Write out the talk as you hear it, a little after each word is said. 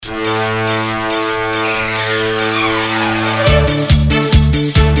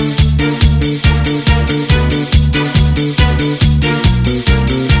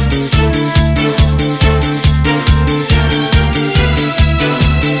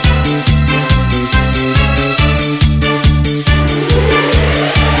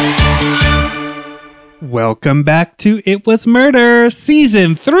Welcome back to It Was Murder,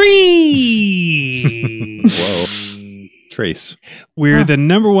 Season 3! Whoa. Trace. We're the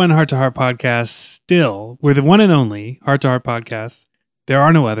number one heart-to-heart podcast still. We're the one and only heart-to-heart podcast. There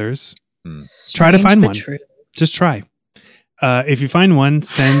are no others. Try to find one. True. Just try. If you find one,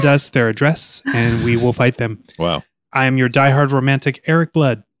 send us their address and we will fight them. Wow. I am your diehard romantic, Eric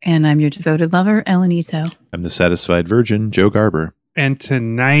Blood. And I'm your devoted lover, Ellen Ito. I'm the satisfied virgin, Joe Garber. And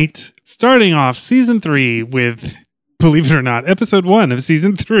tonight, starting off Season 3 with, believe it or not, Episode 1 of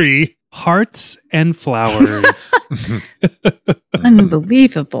Season 3, Hearts and Flowers.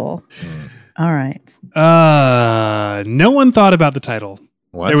 Unbelievable. All right. No one thought about the title.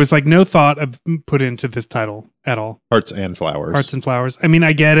 What? There was like no thought put into this title at all. Hearts and Flowers. Hearts and Flowers. I mean,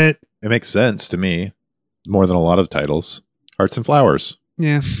 I get it. It makes sense to me. More than a lot of titles. Hearts and Flowers.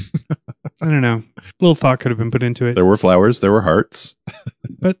 Yeah. I don't know. A little thought could have been put into it. There were flowers. There were hearts.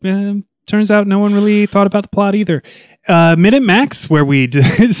 But turns out no one really thought about the plot either. Minute Max, where we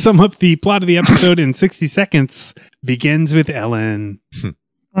sum up the plot of the episode in 60 seconds, begins with Ellen.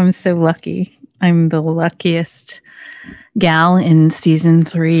 I'm so lucky. I'm the luckiest gal in Season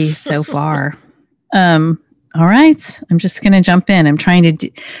 3 so far. All right. I'm just going to jump in. I'm trying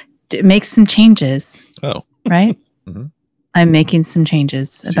to make some changes. Oh. Right? Mm-hmm. I'm making some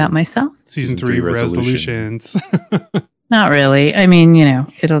changes about myself. Season 3 resolutions. Not really. I mean,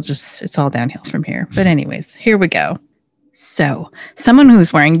 it's all downhill from here. But anyways, here we go. So someone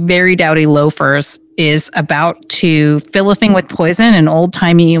who's wearing very dowdy loafers is about to fill a thing with poison, an old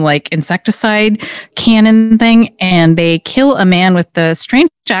timey like insecticide cannon thing. And they kill a man with the strange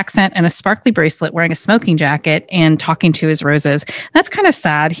accent and a sparkly bracelet wearing a smoking jacket and talking to his roses. That's kind of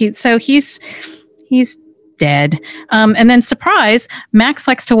sad. He's dead. And then surprise, Max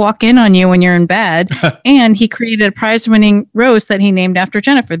likes to walk in on you when you're in bed. And he created a prize-winning rose that he named after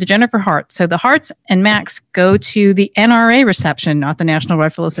Jennifer, the Jennifer Heart. So the Hearts and Max go to the NRA reception, not the National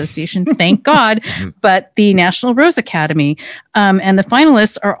Rifle Association, thank God, but the National Rose Academy. And the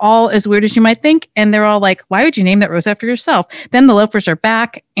finalists are all as weird as you might think. And they're all like, why would you name that rose after yourself? Then the loafers are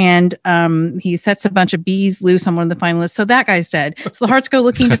back and he sets a bunch of bees loose on one of the finalists. So that guy's dead. So the Hearts go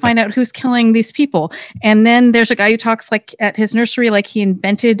looking to find out who's killing these people. And then there's a guy who talks like at his nursery, like he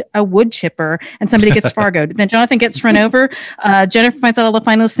invented a wood chipper and somebody gets Fargoed. Then Jonathan gets run over. Jennifer finds out all the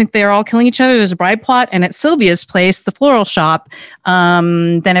finalists think they're all killing each other. There's a bride plot. And at Sylvia's place, the floral shop,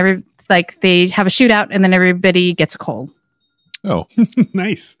 then they have a shootout and then everybody gets a cold. Oh,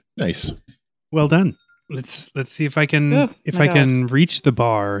 Nice. Well done. Let's see if I can reach the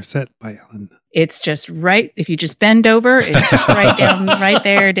bar set by Ellen. It's just right. If you just bend over, it's just right down, right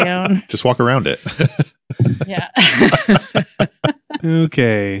there down. just walk around it. Yeah.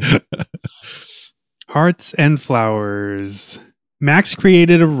 Okay. Hearts and Flowers. Max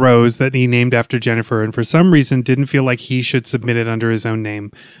created a rose that he named after Jennifer, and for some reason didn't feel like he should submit it under his own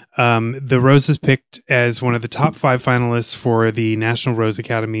name. The rose is picked as one of the top 5 finalists for the National Rose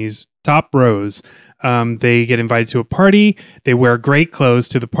Academy's top rose. They get invited to a party. They wear great clothes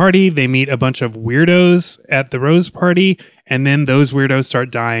to the party. They meet a bunch of weirdos at the rose party, and then those weirdos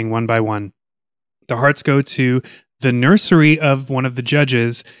start dying one by one. The Hearts go to the nursery of one of the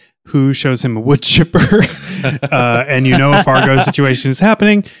judges, who shows him a wood chipper. And a Fargo situation is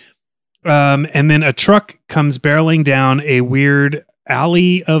happening. And then a truck comes barreling down a weird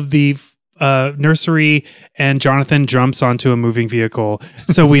alley of the nursery, and Jonathan jumps onto a moving vehicle.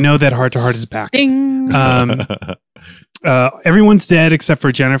 So we know that Heart to Heart is back. Ding. Everyone's dead except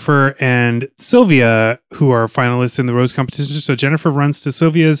for Jennifer and Sylvia, who are finalists in the rose competition. So Jennifer runs to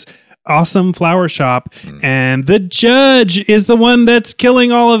Sylvia's awesome flower shop, and the judge is the one that's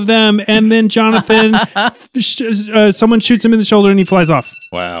killing all of them. And then Jonathan, someone shoots him in the shoulder and he flies off.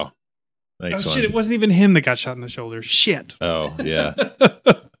 Wow. Nice one. Shit, it wasn't even him that got shot in the shoulder. Shit. Oh, yeah.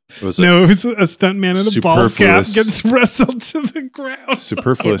 It was a stuntman in a ball cap gets wrestled to the ground.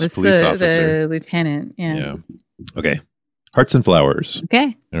 Superfluous police officer. The lieutenant. Yeah. Okay. Hearts and Flowers.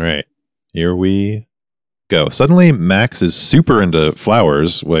 Okay. All right. Here we go. Suddenly, Max is super into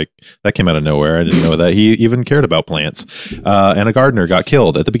flowers. Like, that came out of nowhere. I didn't know that he even cared about plants. And a gardener got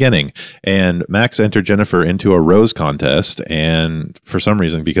killed at the beginning. And Max entered Jennifer into a rose contest. And for some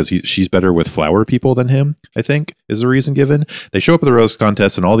reason, because she's better with flower people than him, I think, is the reason given. They show up at the rose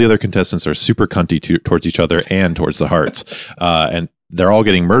contest, and all the other contestants are super cunty towards each other and towards the Hearts. And they're all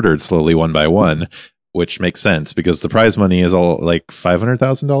getting murdered slowly one by one, which makes sense because the prize money is all like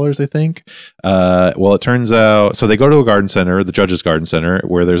 $500,000, I think. Well, it turns out, so they go to a garden center, the judge's garden center,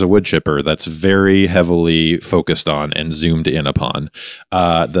 where there's a wood chipper that's very heavily focused on and zoomed in upon.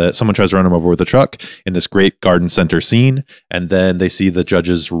 Someone tries to run him over with a truck in this great garden center scene, and then they see the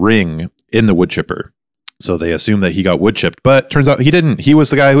judge's ring in the wood chipper. So they assume that he got wood chipped, but turns out he didn't. He was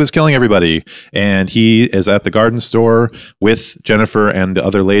the guy who was killing everybody. And he is at the garden store with Jennifer and the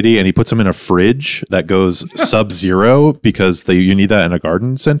other lady, and he puts them in a fridge that goes sub-zero because you need that in a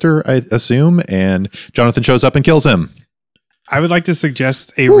garden center, I assume. And Jonathan shows up and kills him. I would like to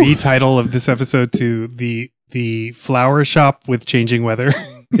suggest a retitle of this episode to the flower shop with changing weather.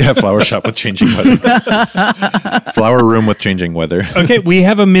 Yeah, flower shop with changing weather. Flower room with changing weather. Okay, we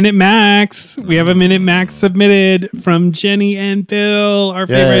have a Minute Max. We have a Minute Max submitted from Jenny and Bill, our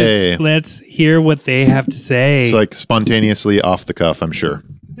favorites. Yay. Let's hear what they have to say. It's like spontaneously off the cuff, I'm sure.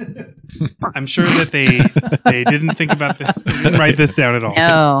 I'm sure that they didn't think about this. They didn't write this down at all.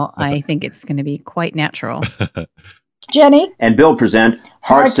 No, I think it's going to be quite natural. Jenny and Bill present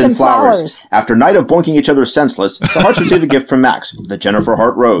Hearts and Flowers. After a night of boinking each other senseless, the Hearts receive a gift from Max, the Jennifer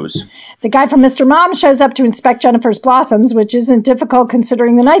Hart Rose. The guy from Mr. Mom shows up to inspect Jennifer's blossoms, which isn't difficult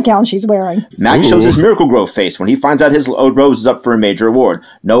considering the nightgown she's wearing. Max shows his Miracle Grow face when he finds out his rose is up for a major award.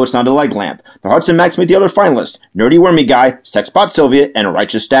 No, it's not a leg lamp. The Hearts and Max meet the other finalists, Nerdy Wormy Guy, Sexbot Sylvia, and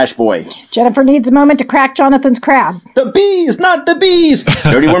Righteous Stash Boy. Jennifer needs a moment to crack Jonathan's crab. The bees, not the bees!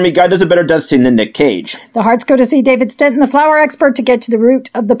 Nerdy Wormy Guy does a better death scene than Nick Cage. The Hearts go to see David Stenton, the flower expert, to get to the root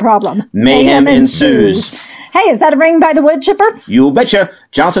of the problem. Mayhem ensues. Hey, is that a ring by the wood chipper? You betcha.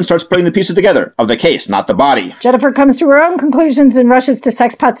 Jonathan starts putting the pieces together of the case, not the body. Jennifer comes to her own conclusions and rushes to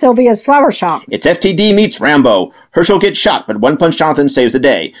Sexpot Sylvia's flower shop. It's FTD meets Rambo. Herschel gets shot, but One Punch Jonathan saves the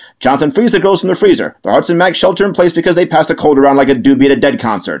day. Jonathan frees the girls from the freezer. The Hearts and Max shelter in place because they passed a cold around like a doobie at a Dead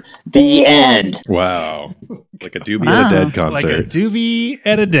concert. The end. Wow. Like a doobie at a Dead concert. Like a doobie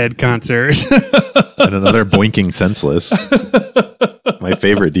at a Dead concert. And another boinking senseless. My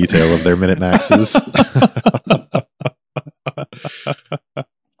favorite detail of their Minute Maxes.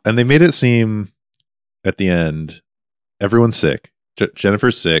 And they made it seem at the end, everyone's sick.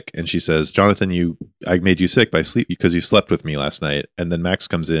 Jennifer's sick, and she says, Jonathan, I made you sick by sleep because you slept with me last night. And then Max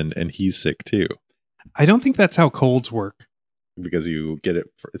comes in and he's sick too. I don't think that's how colds work. Because you get it,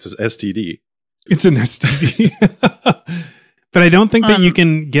 it's an STD. It's an STD. But I don't think that you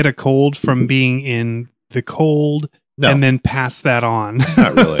can get a cold from being in the cold and then pass that on.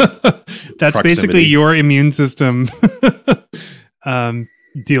 Not really. That's Proximity. Basically your immune system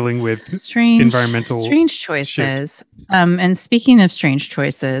dealing with environmental strange choices. And speaking of strange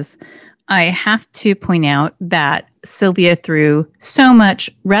choices, I have to point out that Sylvia threw so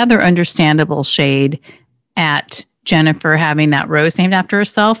much rather understandable shade at Jennifer having that rose named after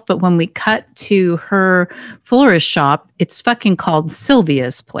herself. But when we cut to her florist shop, it's fucking called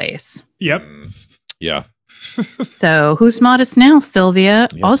Sylvia's Place. Yep. Yeah. So who's modest now, Sylvia?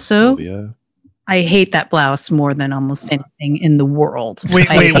 Yes, also, Sylvia. I hate that blouse more than almost anything in the world. Wait.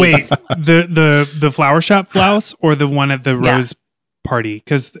 The flower shop blouse or the one at the rose party?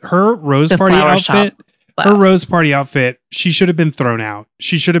 Because her rose party outfit, she should have been thrown out.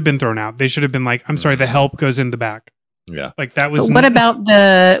 They should have been like, I'm sorry, the help goes in the back. Yeah. Like that was. What about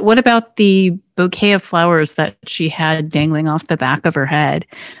the bouquet of flowers that she had dangling off the back of her head?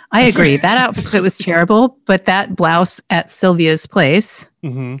 I agree. That outfit was terrible, but that blouse at Sylvia's Place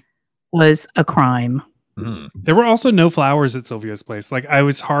was a crime. There were also no flowers at Sylvia's Place. Like I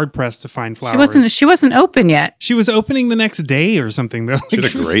was hard pressed to find flowers. She wasn't open yet. She was opening the next day or something though. She had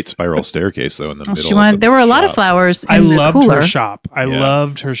a great spiral staircase though in the middle. There were a lot of flowers. I loved cooler. her shop. I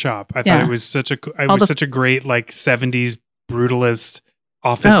loved her shop. I thought it was such a great like 70s brutalist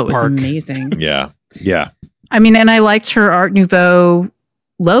office it was park. amazing. Yeah. I mean, and I liked her Art Nouveau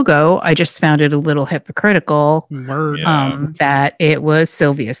logo. I just found it a little hypocritical that it was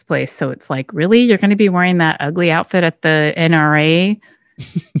Sylvia's Place. So it's like, really, you're going to be wearing that ugly outfit at the NRA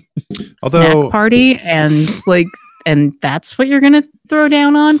snack party, and that's what you're going to throw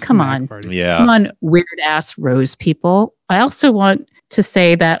down on? Come on, come on, weird ass rose people. I also want to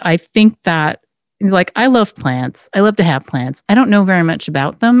say that I think that, like, I love plants. I love to have plants. I don't know very much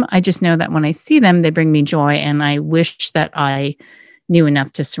about them. I just know that when I see them, they bring me joy, and I wish that I knew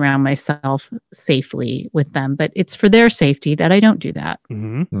enough to surround myself safely with them. But it's for their safety that I don't do that.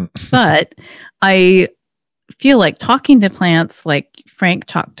 But I feel like talking to plants, like Frank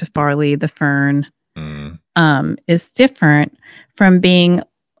talked to Farley, the fern, is different from being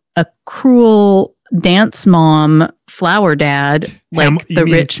a cruel dance mom flower dad like the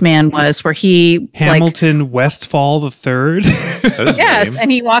rich man was, where he Hamilton Westfall the Third. Yes, and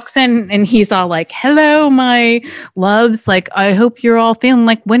he walks in and he's all like, hello my loves, like I hope you're all feeling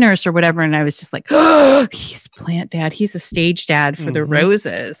like winners or whatever. And I was just like, oh, he's plant dad, he's a stage dad for the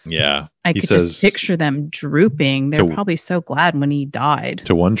roses. I could just picture them drooping. They're probably so glad when he died.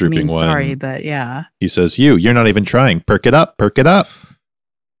 To one drooping one, sorry, but yeah, he says, you're not even trying, perk it up.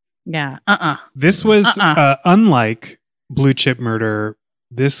 Yeah. This was unlike Blue Chip Murder.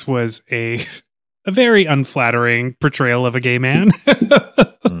 This was a very unflattering portrayal of a gay man.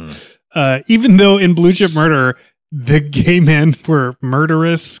 Even though in Blue Chip Murder, the gay men were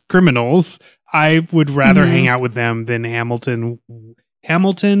murderous criminals, I would rather hang out with them than Hamilton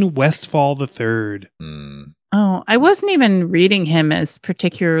Westfall III. Oh, I wasn't even reading him as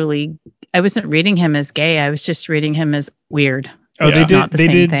particularly. I wasn't reading him as gay. I was just reading him as weird. Oh, It's not the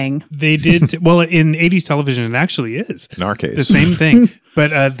same thing. They did. Well, in 80s television, it actually is In our case. the same thing.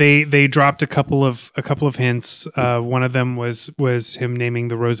 But they dropped a couple of hints. One of them was him naming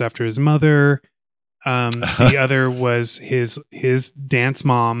the rose after his mother. The other was his dance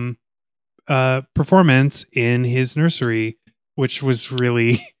mom performance in his nursery, which was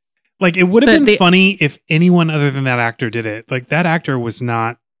really like, it would have been funny if anyone other than that actor did it. Like, that actor was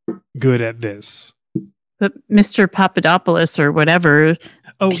not good at this. But Mr. Papadopoulos or whatever,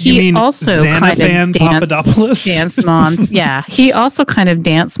 you mean also Xanafan Papadopoulos? dance mommed. Yeah, he also kind of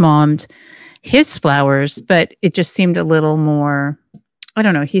dance mommed his flowers, but it just seemed a little more. I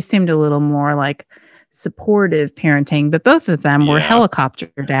don't know. He seemed a little more like supportive parenting, but both of them were helicopter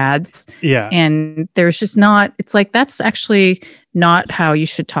dads. Yeah, and there's just not. It's like, that's actually not how you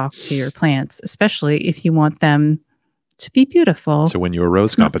should talk to your plants, especially if you want them to be beautiful. So when you were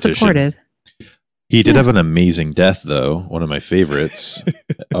rose It's not competition, supportive. he did have an amazing death, though. One of my favorites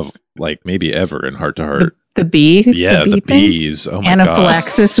of like maybe ever in Heart to Heart. The bee, Yeah, the thing? bees. Oh my god,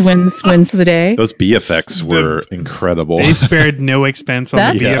 Anaphylaxis wins the day. those bee effects were incredible. they spared no expense on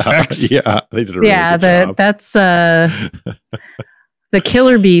the bee effects. Yeah, they did a really good job. That's the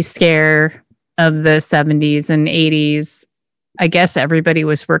killer bee scare of the 70s and 80s. I guess everybody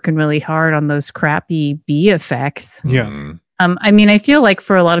was working really hard on those crappy bee effects. Yeah. I mean, I feel like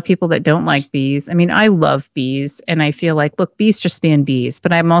for a lot of people that don't like bees, I mean, I love bees, and I feel like, look, bees just being bees,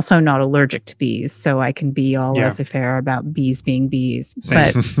 but I'm also not allergic to bees, so I can be all laissez-faire about bees being bees.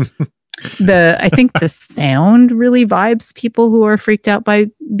 Same. But I think the sound really vibes people who are freaked out by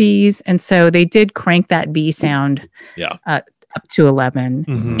bees, and so they did crank that bee sound up to 11.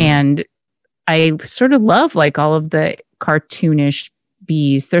 Mhm. And I sort of love like all of the cartoonish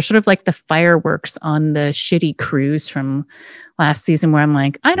bees. They're sort of like the fireworks on the shitty cruise from last season, where I'm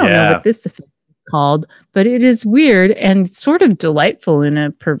like, I don't know what this effect is called, but it is weird and sort of delightful in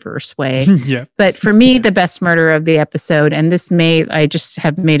a perverse way. Yeah. But for me, the best murder of the episode, and I just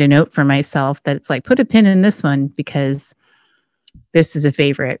have made a note for myself that it's like, put a pin in this one because this is a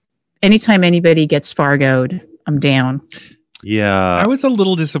favorite. Anytime anybody gets Fargoed, I'm down. Yeah, I was a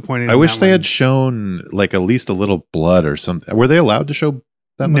little disappointed. I in wish that they one. had shown like at least a little blood or something. Were they allowed to show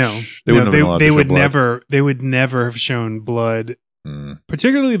that much? No, They wouldn't have been allowed to they show would blood. never. They would never have shown blood,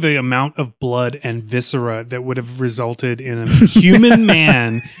 particularly the amount of blood and viscera that would have resulted in a human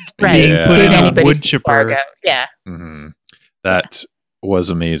man Right. being put Did in a anybody wood see chipper. Fargo? Yeah. Mm-hmm. That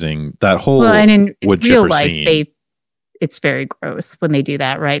was amazing. That whole Well, and in wood real chipper life, scene. it's very gross when they do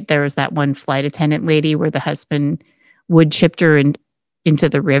that, right? There was that one flight attendant lady where the husband wood chipped her into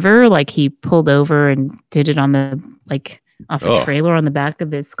the river. Like, he pulled over and did it on off a trailer on the back of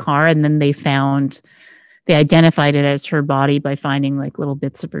his car. And then they identified it as her body by finding like little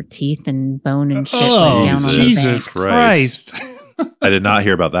bits of her teeth and bone and shit down on the Jesus bank. Christ! I did not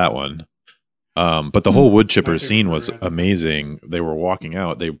hear about that one. But the whole wood chipper scene was amazing. They were walking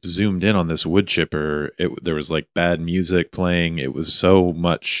out. They zoomed in on this wood chipper. There was like bad music playing. It was so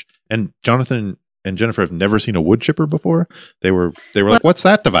much. And Jonathan and Jennifer have never seen a wood chipper before. They were like, "What's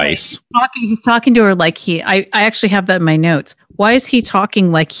that device?" He's talking to her like I actually have that in my notes. Why is he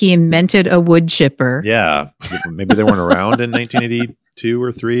talking like he invented a wood chipper? Yeah, maybe they weren't around in 1982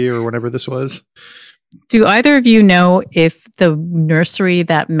 or 3 or whenever this was. Do either of you know if the nursery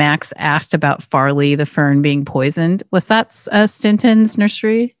that Max asked about Farley the fern being poisoned, was that Stinton's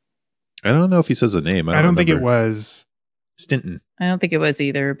nursery? I don't know if he says the name. I don't think it remember. was. Stinton. I don't think it was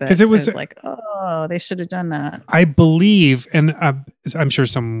either, but 'Cause it was- I was like, oh, they should have done that. I believe, and I'm sure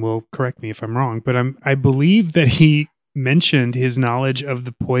someone will correct me if I'm wrong, but I believe that he mentioned his knowledge of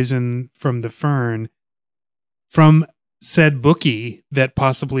the poison from the fern from said bookie that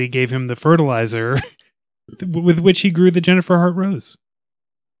possibly gave him the fertilizer with which he grew the Jennifer Hart Rose.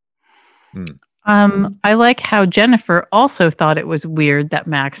 I like how Jennifer also thought it was weird that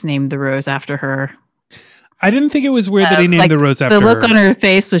Max named the rose after her. I didn't think it was weird that he named like, the rose after the look her. on her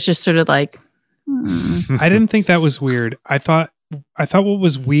face was just sort of like, I didn't think that was weird. I thought what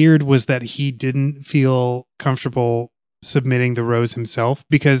was weird was that he didn't feel comfortable submitting the rose himself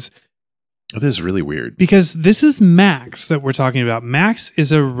because This is really weird. this is Max that we're talking about. Max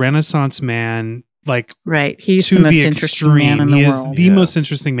is a Renaissance man like Right. He's to the most the interesting man extreme. in the He is world. the Yeah. most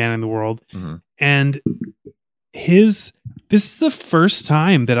interesting man in the world. Mhm. And this is the first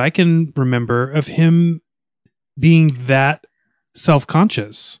time that I can remember of him being that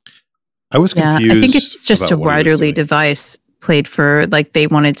self-conscious. I was Yeah, confused. I think it's just about a what he was writerly doing. device played for, like, they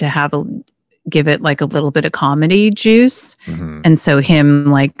wanted to give it like a little bit of comedy juice. Mhm. And so him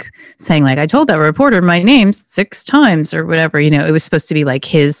like saying like, I told that reporter my name 6 times or whatever, it was supposed to be like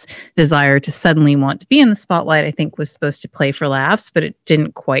his desire to suddenly want to be in the spotlight, I think was supposed to play for laughs, but it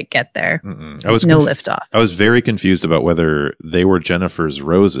didn't quite get there. Mm-mm. I was No liftoff. I was very confused about whether they were Jennifer's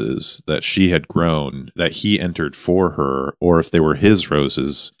roses that she had grown, that he entered for her, or if they were his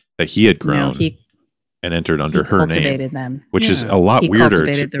roses that he had grown He and entered under her name. cultivated them. Which is Yeah. a lot He weirder.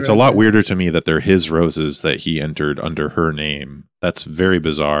 cultivated the It's a lot roses. weirder to me that they're his roses that he entered under her name. That's very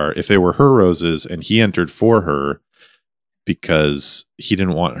bizarre. If they were her roses and he entered for her because he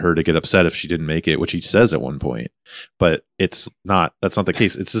didn't want her to get upset if she didn't make it, which he says at one point. But that's not the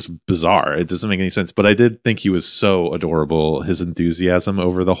case. It's just bizarre. It doesn't make any sense. But I did think he was so adorable. His enthusiasm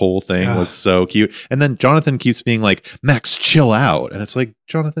over the whole thing Yeah. was so cute. And then Jonathan keeps being like, Max, chill out. And it's like,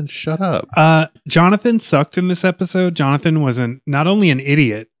 Jonathan, shut up. Jonathan sucked in this episode. Jonathan was not only an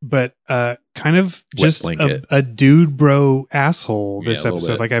idiot, but kind of Wet just blanket. a dude bro asshole this Yeah, a little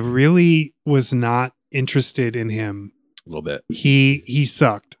episode. bit. Like I really was not interested in him. A little bit. He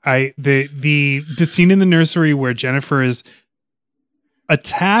sucked. The scene in the nursery where Jennifer is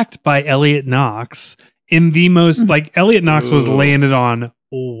attacked by Elliot Knox in the most like Elliot Knox was Ooh. laying it on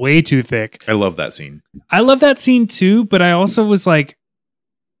way too thick. I love that scene. I love that scene too, but I also was like,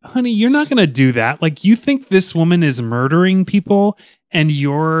 honey, you're not going to do that. Like, you think this woman is murdering people, and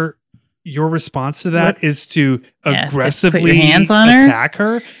your response to that is to Yeah, to aggressively put your hands on her? attack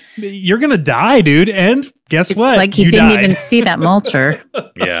her? You're going to die, dude. And guess It's what? like he You didn't died. even see that mulcher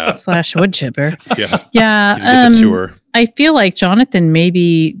Yeah. / wood chipper. Yeah. Yeah. He didn't get the tour. I feel like Jonathan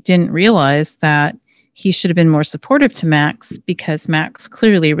maybe didn't realize that he should have been more supportive to Max, because Max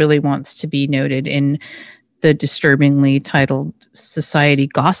clearly really wants to be noted in the disturbingly titled Society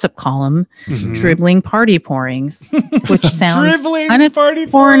gossip column, Mhm. dribbling party pourings, which sounds Dribbling kind of party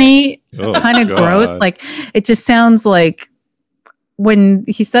corny, Oh, kind of God. gross. Like, it just sounds like, when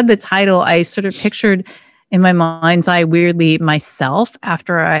he said the title, I sort of pictured in my mind's eye weirdly myself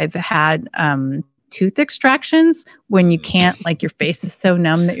after I've had tooth extractions, when you can't, like, your face is so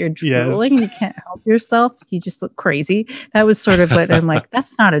numb that you're Yes. drooling, you can't help yourself, you just look crazy. That was sort of what I'm like,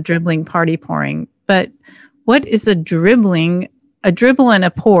 that's not a dribbling party pouring. But what is a dribbling? A dribble and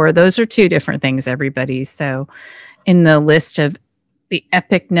a pour, those are two different things, everybody. So in the list of the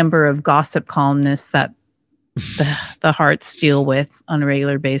epic number of gossip columnists that the hearts deal with on a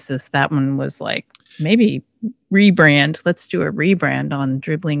regular basis, that one was like, maybe rebrand. Let's do a rebrand on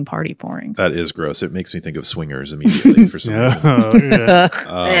dribbling party pourings. That is gross. It makes me think of swingers immediately for some reason. Yeah.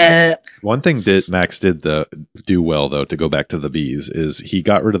 Yeah. One thing Max did do well, though, to go back to the bees, is he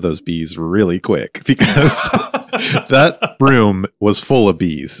got rid of those bees really quick, because that room was full of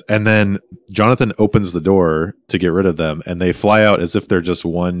bees. And then Jonathan opens the door to get rid of them, and they fly out as if they're just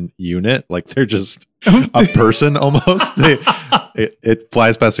one unit, like they're just a person almost. It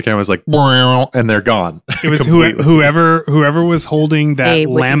flies past the camera, it's like, and they're gone. It was Completely. whoever was holding that They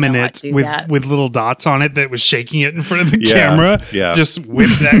would not laminate do with that. with little dots on it that was shaking it in front of the Yeah, camera. yeah. Just whip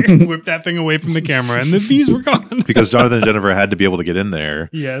that thing away from the camera, and the bees were gone. Because Jonathan and Jennifer had to be able to get in there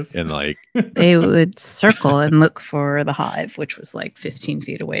Yes. and like, They would circle and look for the hive, which was like 15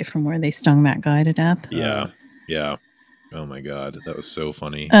 feet away from where they stung that guy to death. yeah. Oh my God. That was so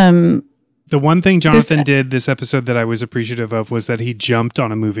funny. The one thing Jonathan This- did this episode that I was appreciative of was that he jumped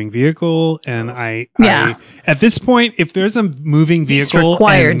on a moving vehicle. And Yeah. at this point, if there's a moving He's vehicle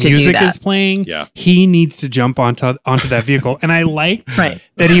required and to do music that. is playing, Yeah. he needs to jump onto that vehicle. And I liked Right.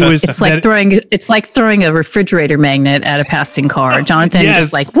 that he was. It's like throwing a refrigerator magnet at a passing car. Jonathan Yes.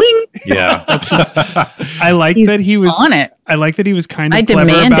 just like wing. Yeah. I like He's that he was on it. I like that he was kind of I clever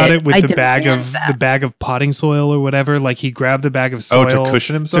demand about it. it with I the bag demand of that. the bag of potting soil or whatever. Like he grabbed the bag of soil to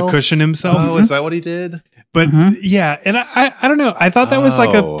cushion himself? To cushion himself. Oh, is that what he did? But Mhm. yeah, and I don't know. I thought that was like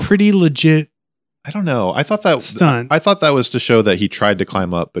Oh. a pretty legit. I don't know. I thought that Stunt. I thought that was to show that he tried to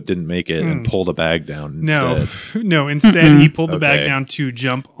climb up but didn't make it and Mm. pulled a bag down No, instead. no. Instead, Mm-mm. he pulled the bag Okay. down to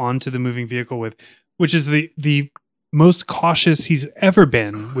jump onto the moving vehicle which is the most cautious he's ever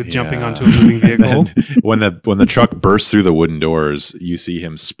been with jumping Yeah. onto a moving vehicle. And when the truck bursts through the wooden doors, you see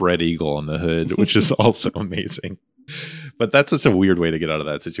him spread eagle on the hood, which is also amazing. But that's such a weird way to get out of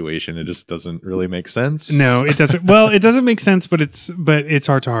that situation. It just doesn't really make sense. No, it doesn't. Well, it doesn't make sense, but it's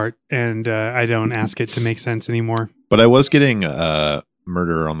heart to heart, and I don't ask it to make sense anymore. But I was getting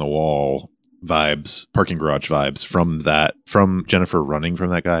Murder on the Wall vibes, parking garage vibes from Jennifer running from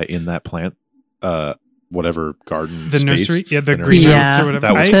that guy in that plant, whatever garden, The space, nursery, the nursery. greenhouse or whatever.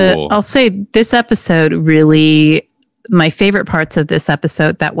 That was I- cool. I'll say this episode really, my favorite parts of this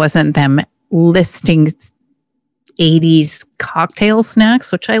episode that wasn't them listing 80s cocktail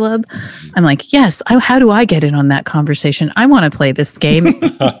snacks, which I love. I'm like, yes, how do I get in on that conversation? I want to play this game.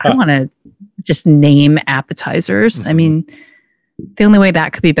 I want to just name appetizers. I mean, the only way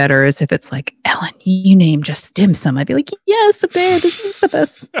that could be better is if it's like, Ellen, you name just dim sum. I'd be like, yes, Bear, this is the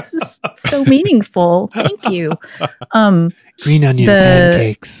best. This is so meaningful. Thank you. Green onion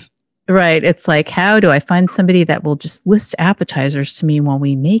pancakes. Right. It's like, how do I find somebody that will just list appetizers to me while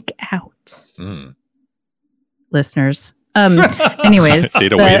we make out? Mm. Listeners. Anyways.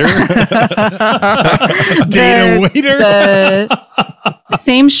 Data Data waiter. The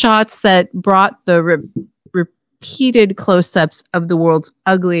same shots that brought the repeated close-ups of the world's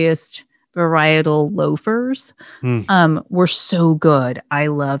ugliest varietal loafers were so good. I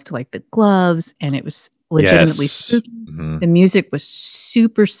loved like the gloves, and it was legitimately spooky. Mm-hmm. The music was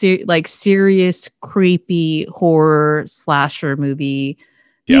super serious, creepy horror slasher movie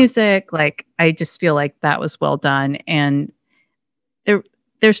music. Like, I just feel like that was well done. And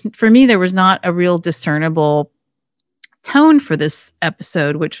there's for me, there was not a real discernible tone for this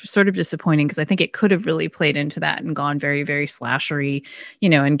episode, which was sort of disappointing because I think it could have really played into that and gone very, very slashery,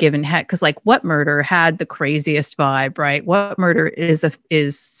 and given heck, because like What Murder had the craziest vibe, right? What Murder is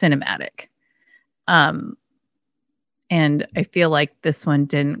cinematic. And I feel like this one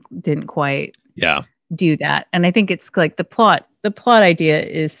didn't quite do that. And I think it's like the plot idea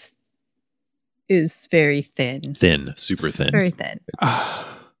is very thin. Super thin. Very thin.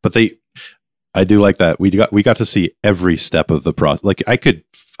 But I do like that. We got to see every step of the process. Like I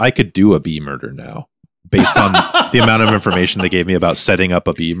could do a bee murder now based on the amount of information they gave me about setting up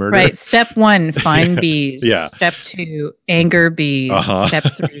a bee murder. Right. Step 1, find bees. Yeah. Step 2, anger bees. Step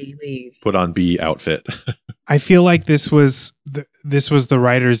 3, leave. Put on bee outfit. I feel like this was the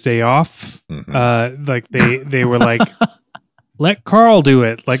writer's day off. Mm-hmm. Like they were like, let Carl do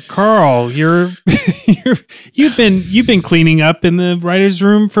it. Like, Carl, you've been cleaning up in the writer's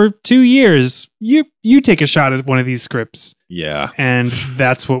room for 2 years. You take a shot at one of these scripts. Yeah. And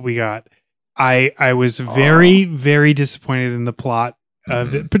that's what we got. I was very, very disappointed in the plot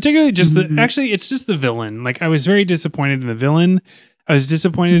of it, particularly just actually it's just the villain. Like, I was very disappointed in the villain. I was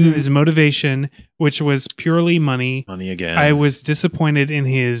disappointed in his motivation, which was purely money. Money again. I was disappointed in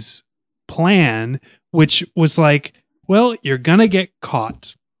his plan, which was like, well, you're gonna get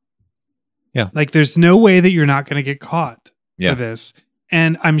caught. Yeah. Like, there's no way that you're not gonna get caught Yeah. for this.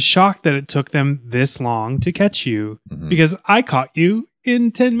 And I'm shocked that it took them this long to catch you Mhm. because I caught you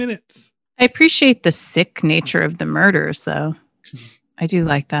in 10 minutes. I appreciate the sick nature of the murders, though. I do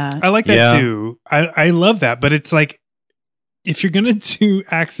like that. I like that Yeah. too. I love that, but it's like, if you're gonna do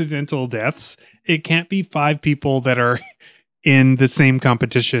accidental deaths, it can't be 5 people that are in the same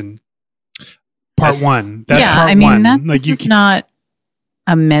competition. Part 1. That's yeah, part I mean, 1. this is not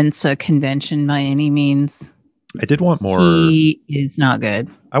a Mensa convention by any means. I did want more. He is not good.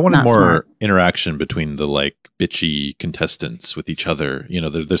 I wanted not more smart. interaction between the like bitchy contestants with each other.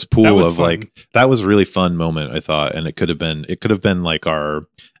 There's pool That was of fun. like that was a really fun moment, I thought, and it could have been like our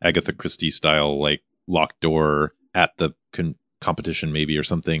Agatha Christie style like locked door at the competition maybe or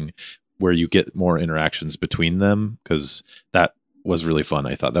something where you get more interactions between them, because that was really fun.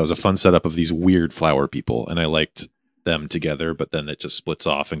 I thought that was a fun setup of these weird flower people, and I liked them together, but then it just splits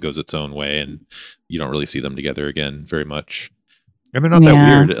off and goes its own way, and you don't really see them together again very much. And they're not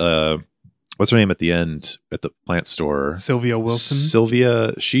that weird. What's her name at the end at the plant store? Sylvia Wilson.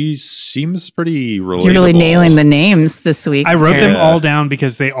 Sylvia. She seems pretty relatable. You're really nailing the names this week. I wrote them Yeah. all down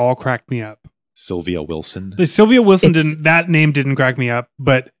because they all cracked me up. Sylvia Wilson. The Sylvia Wilson It's- that name didn't crack me up,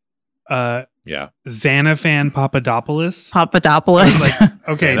 but Yeah. Xanafan Papadopoulos. Papadopoulos. I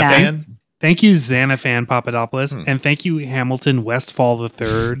was like, okay, Yeah. Xanafan? thank you, Xanafan Papadopoulos, Hmm. and thank you, Hamilton Westfall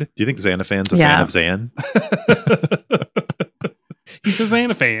III. Do you think Xanafan's a Yeah. fan of Xan? He's a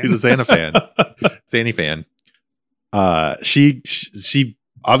Xanafan. He's a Xana fan. Xanny fan. She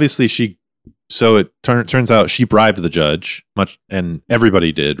obviously so it turns out she bribed the judge and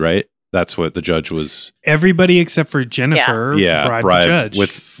everybody did, right? That's what the judge was. Everybody except for Jennifer bribed the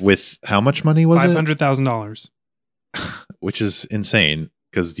judge with how much money was it? $500,000. Which is insane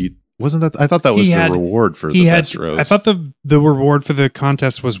because wasn't that? I thought that was the reward for the best rose. I thought the reward for the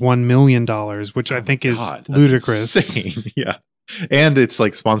contest was $1 million, which I think is God, that's ludicrous. insane. Yeah, and it's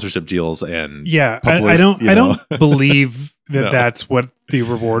like sponsorship deals and Yeah, public, I don't believe that No. that's what the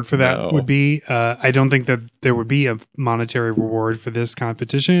reward for that No. would be. I don't think that there would be a monetary reward for this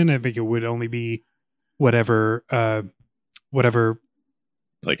competition. I think it would only be whatever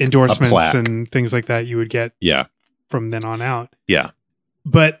Like a endorsements plaque. and things like that you would get Yeah. from then on out. Yeah.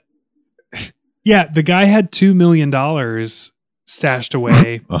 But yeah, the guy had $2 million stashed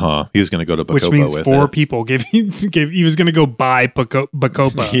away, He was going to go to Bacopa which means with 4 it. people he was going to go buy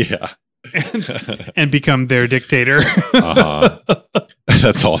Bacopa Yeah. and become their dictator.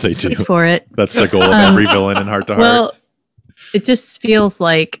 That's all they do. Wait for it. That's the goal of every villain in Heart to Heart. Well, it just feels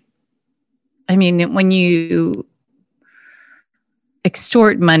like, I mean, when you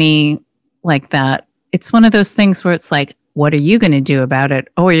extort money like that, it's one of those things where it's like, what are you going to do about it?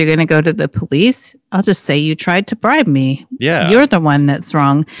 Oh, you're going to go to the police? I'll just say you tried to bribe me. Yeah. You're the one that's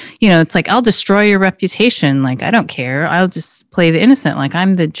wrong. You know, it's like, I'll destroy your reputation. Like, I don't care. I'll just play the innocent. Like,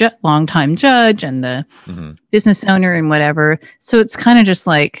 I'm the longtime judge and the Mhm. business owner and whatever. So it's kind of just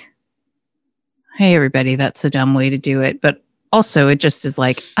like, hey, everybody, that's a dumb way to do it. But also, it just is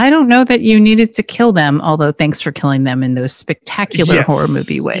like, I don't know that you needed to kill them, although thanks for killing them in those spectacular Yes. horror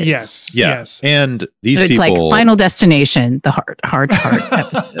movie ways. Yes. Yeah. Yes. And these But it's people, like Final Destination, the heart to heart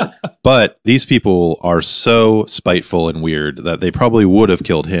episode. but these people are so spiteful and weird that they probably would have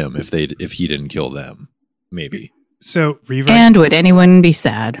killed him if he didn't kill them. Maybe. So rewrite. And would anyone be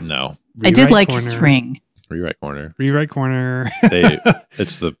sad? No. I did Rewrite like corner. his ring. Rewrite corner. Rewrite corner.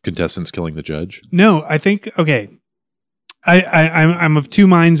 It's the contestants killing the judge. No, I think okay. I'm of two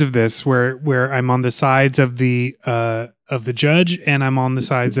minds of this, where I'm on the sides of the judge, and I'm on the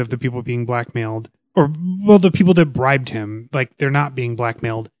sides of the people being blackmailed, or well, the people that bribed him. Like they're not being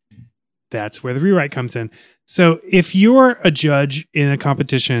blackmailed. That's where the rewrite comes in. So if you're a judge in a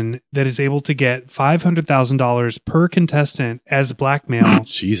competition that is able to get $500,000 per contestant as blackmail,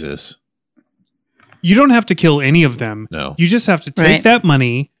 Jesus. you don't have to kill any of them. No. You just have to take Right. that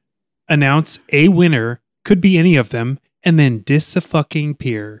money, announce a winner, could be any of them, and then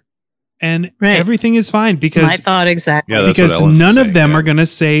dis-a-fucking-peer. And Right. everything is fine My because thought exactly. Yeah, that's what because Ellen was none saying, of them yeah. are going to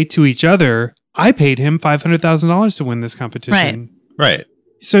say to each other, I paid him $500,000 to win this competition. Right.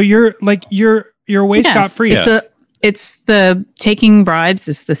 So you're away Yeah. scot-free. It's the taking bribes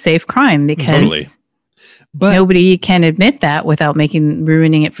is the safe crime because Totally. But nobody can admit that without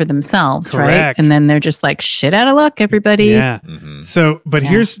ruining it for themselves, right? Correct. And then they're just like, shit out of luck, everybody. yeah. Mhm. So, but Yeah.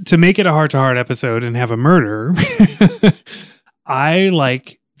 here's to make it a heart-to-heart episode and have a murder. I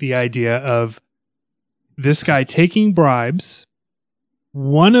like the idea of this guy taking bribes.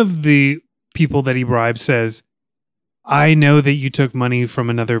 One of the people that he bribes says, "I know that you took money from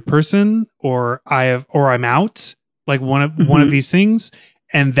another person, or I'm out." Like one of these things,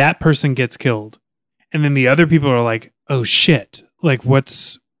 and that person gets killed, and then the other people are like, "Oh shit! Like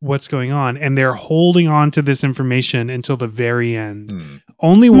what's going on?" And they're holding on to this information until the very end. Mhm.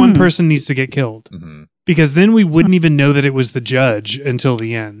 Only one Hmm. person needs to get killed, Mhm. because then we wouldn't even know that it was the judge until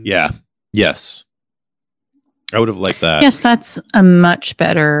the end. Yeah. Yes. I would have liked that. Yes, that's a much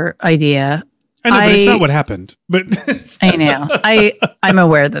better idea. I know, but it's I- not what happened. But I know. I'm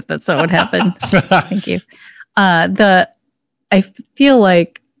aware that that's what would happen. Thank you. I feel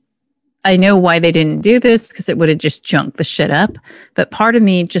like I know why they didn't do this because it would have just junked the shit up. But part of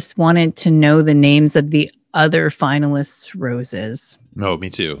me just wanted to know the names of the other finalists' roses. Oh, me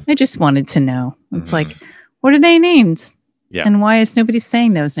too. I just wanted to know. It's Mhm. like, what are they named? Yeah. And why is nobody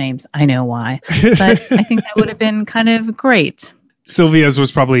saying those names? I know why. But I think that would have been kind of great. Sylvia's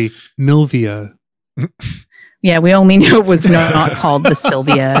was probably Milvia. Yeah, we only knew it was not called the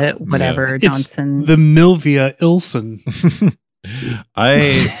Sylvia whatever It's Johnson. The Milvia Ilson.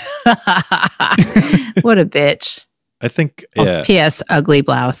 What a bitch. I think Also, yeah. P.S. Ugly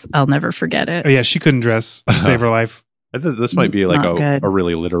blouse. I'll never forget it. Oh yeah, she couldn't dress to save her life. This might be It's like not good. a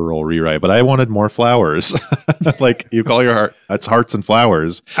really literal rewrite, but I wanted more flowers. Like you call your heart, it's hearts and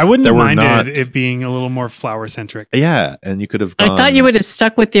flowers. I wouldn't There have were minded not- it being a little more flower centric. Yeah, and you could have. I Gone, thought you would have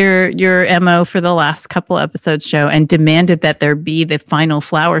stuck with your MO for the last couple episodes show and demanded that there be the final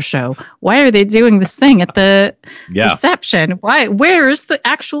flower show. Why are they doing this thing at the Yeah, reception? Why? Where is the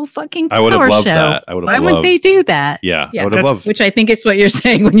actual fucking I would have flower loved show? that. I would Why have would loved. they do that? Yeah, Yeah, I would have that's- loved. Which I think is what you're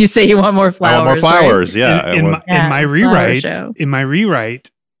saying when you say you want more flowers. I want more right? flowers. Yeah, I in want- my Yeah, rewrite, flower show. in my rewrite,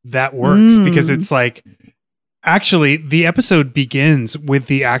 that works because Mm. it's like actually the episode begins with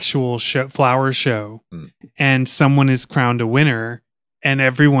the actual flower show, Mm. and someone is crowned a winner, and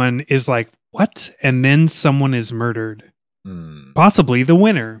everyone is like, "What?" And then someone is murdered, Hmm. possibly the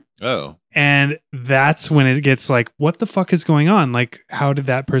winner. Oh, And that's when it gets like, what the fuck is going on? Like, how did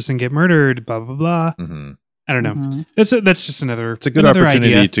that person get murdered? Blah blah blah. mhm. I don't know. Mhm. That's just another. It's a good another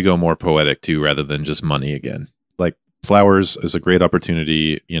opportunity idea. to go more poetic too, rather than just money again. Like Flowers is a great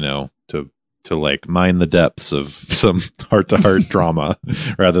opportunity, to like mine the depths of some heart-to-heart drama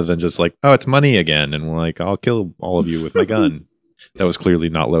rather than just like, oh, it's money again, and we're like, I'll kill all of you with my gun. That was clearly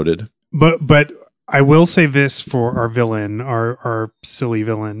not loaded. But I will say this for our villain, our silly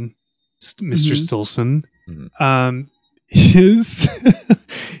villain, Mr. Stilson. Mhm.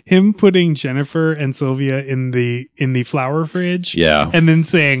 Him putting Jennifer and Sylvia in the flower fridge, and then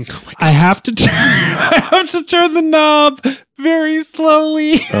saying, I have to turn the knob very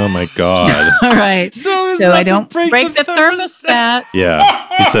slowly. Oh my God. All right. So I don't break the thermostat. Yeah.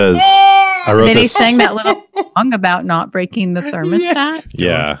 He says, I wrote Then he this. sang that little song about not breaking the thermostat.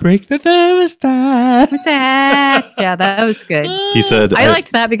 Yeah. Break the thermostat. Yeah, that was good. He said, I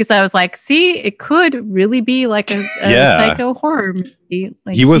liked that because I was like, see, it could really be like a psycho horror movie.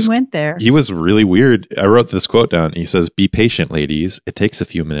 Like he went there. He was really weird. I wrote this quote down. He says, be patient, ladies. It takes a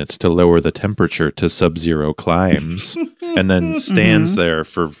few minutes to lower the temperature to sub-zero climbs. And then stands there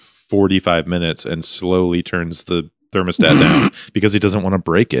for 45 minutes and slowly turns the thermostat down because he doesn't want to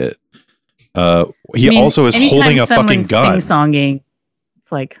break it. He also is holding a fucking gun. Sing-songing,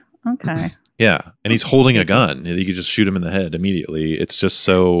 it's like, okay. Yeah, and he's holding a gun. You could just shoot him in the head immediately. It's just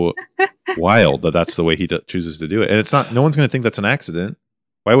so wild that that's the way he chooses to do it. And it's not. No one's going to think that's an accident.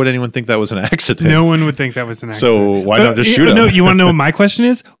 Why would anyone think that was an accident? No one would think that was an accident. So why not just shoot him? No, you want to know what my question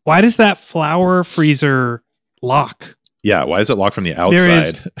is? Why does that flower freezer lock? Yeah, why is it locked from the outside? There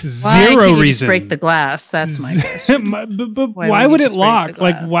is zero reason. Just break the glass. That's my question. but why would it lock?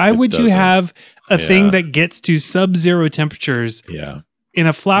 Like, why would you have a thing Yeah. that gets to sub-zero temperatures Yeah, in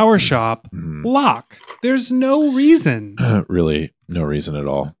a flower shop lock? There's no reason. really, no reason at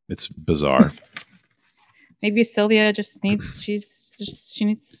all. It's bizarre. Maybe Sylvia just needs. She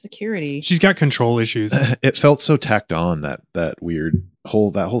needs security. She's got control issues. It felt so tacked on that weird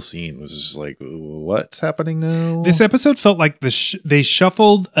whole scene was just like, what's happening now? This episode felt like they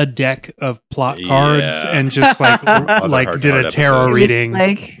shuffled a deck of plot cards Yeah. and just like did a tarot episodes. reading.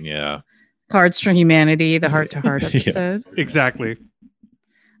 Like Yeah, Cards for Humanity, the Heart to Heart episode. Exactly.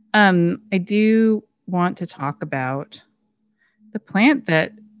 I do want to talk about the plant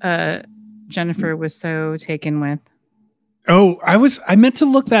that Jennifer was so taken with. Oh, I meant to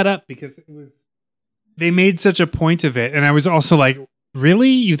look that up because they made such a point of it, and I was also like, really?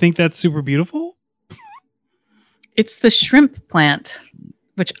 You think that's super beautiful? It's the shrimp plant,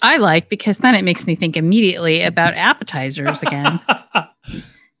 which I like because then it makes me think immediately about appetizers again.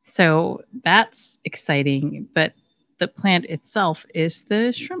 So that's exciting. But the plant itself is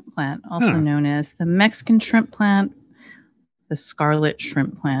the shrimp plant, also known as the Mexican shrimp plant, the scarlet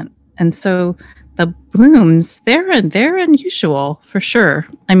shrimp plant. And so the blooms, they're unusual for sure.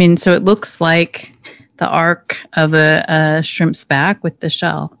 I mean, so it looks like the arc of a shrimp's back with the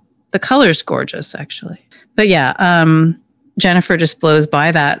shell. The color's gorgeous, actually. But yeah, Jennifer just blows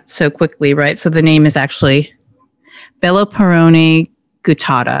by that so quickly, right? So the name is actually Beloperone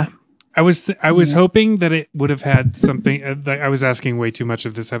guttata. I was hoping that it would have had something. I was asking way too much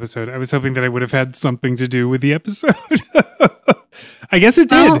of this episode. I was hoping that it would have had something to do with the episode. I guess it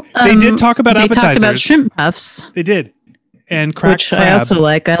did. Well, they did talk about they appetizers. talked about shrimp puffs. They did. And cracked Which crab. I also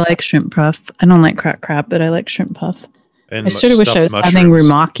like. I like shrimp puff. I don't like cracked crab, but I like shrimp puff. and I sort of wish I was stuffed having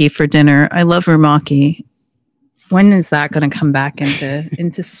mushrooms. rumaki for dinner. I love rumaki. When is that going to come back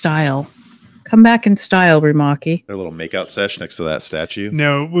into style? Come back in style, rumaki. Their little makeout sesh next to that statue.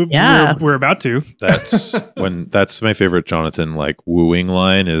 No, Yeah. we're about to. That's my favorite Jonathan like wooing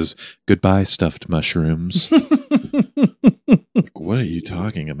line is goodbye stuffed mushrooms. Like, what are you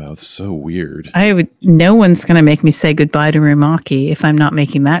talking about? So weird. No one's going to make me say goodbye to rumaki if I'm not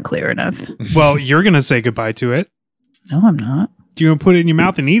making that clear enough. Well, you're gonna say goodbye to it. No, I'm not. You're gonna put it in your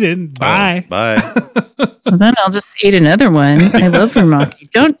mouth and eat it. Bye. Oh, bye. Well, then I'll just eat another one. I love rumaki.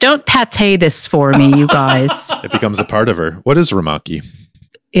 Don't pate this for me, you guys. It becomes a part of her. What is ramaki?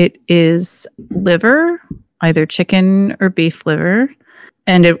 It is liver, either chicken or beef liver,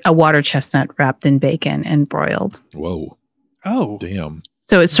 and a water chestnut wrapped in bacon and broiled. Whoa. Oh, Damn.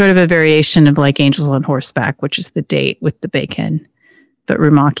 So it's sort of a variation of like Angels on Horseback, which is the date with the bacon. But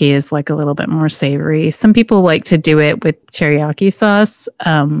rumaki is like a little bit more savory. Some people like to do it with teriyaki sauce.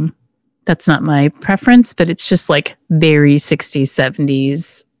 That's not my preference, but it's just like very 60s,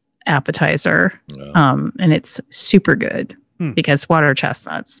 70s appetizer. Yeah. And it's super good because water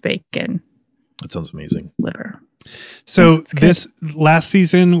chestnuts, bacon, That sounds amazing. liver. so It's good. this last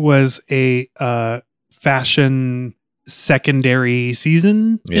season was a fashion secondary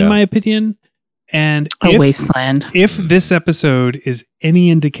season, in Yeah. my opinion. And A wasteland. if this episode is any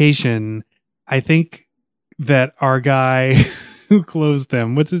indication, I think that our guy who closed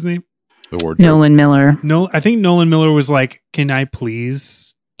them, what's his name? The wardrobe. Nolan Miller. No, I think Nolan Miller was like, "Can I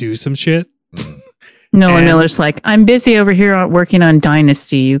please do some shit?" Nolan And- Miller's like, I'm busy over here working on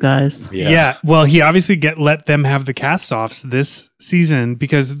Dynasty, you guys. Yeah. Well, he obviously let them have the cast-offs this season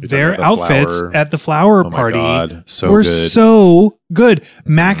because You're their talking about the outfits flower. at the flower Oh my party God. So were good. so good.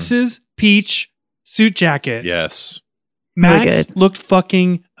 Max's peach suit jacket. Yes. Really Max good. looked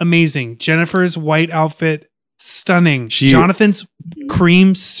fucking amazing. Jennifer's white outfit, stunning. She- Jonathan's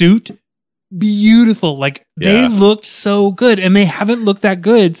cream suit, beautiful. Like they Yeah. looked so good, and they haven't looked that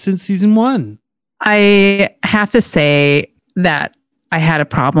good since season 1. I have to say that I had a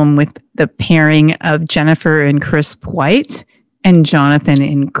problem with the pairing of Jennifer in crisp white and Jonathan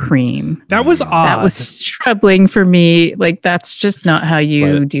in cream. That was odd. That was troubling for me. Like, that's just not how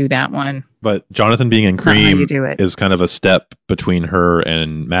you But- do that one. But Jonathan being in It's not how cream you do it. is kind of a step between her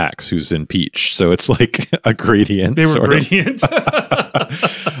and Max, who's in peach. So it's like a gradient. They were sort of. gradient.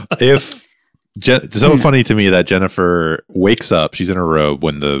 It's so funny to me that Jennifer wakes up. She's in a robe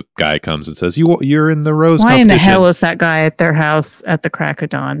when the guy comes and says, "You're in the rose Why competition." in the hell is that guy at their house at the crack of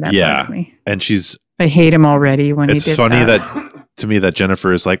dawn? That Yeah. bugs me. And she's. I hate him already when he It's did funny that. that to me that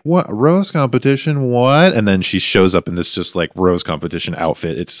Jennifer is like, "What rose competition? What?" And then she shows up in this just like rose competition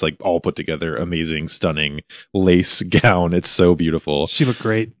outfit. It's like all put together, amazing, stunning lace gown. It's so beautiful. She looked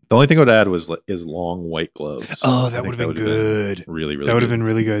great. The only thing I would add was is long white gloves. Oh, I that think would have been would've good. Really, really. That would have good. been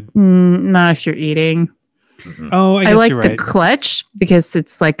really good. Not if you're eating. Mhm. Oh, I guess like you're the right. clutch because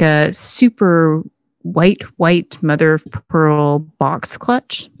it's like a super white mother of pearl box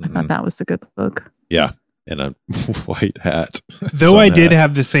clutch. I Mhm. thought that was a good look. And a white hat. Though Sun I did hat.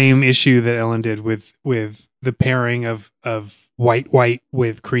 have the same issue that Ellen did with the pairing of white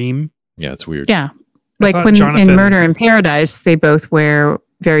with cream. Yeah, it's weird. Yeah. I Like thought when Jonathan- in Murder in Paradise, they both wear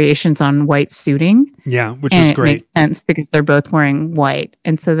variations on white suiting. Yeah, which And was it great. makes sense because they're both wearing white.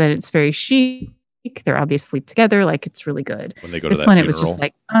 And so then it's very chic. They're obviously together. Like it's really good. When they go to This that one, funeral. it was just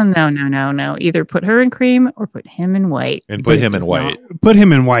like, oh, no. Either put her in cream or put him in white. and put This him in is white. Put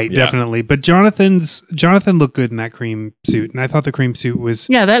him in white, Yeah. definitely. But Jonathan looked good in that cream suit, and I thought the cream suit was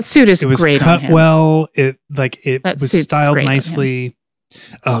Yeah, that suit is it was great on cut him. well. It That was suit's styled great on him. nicely.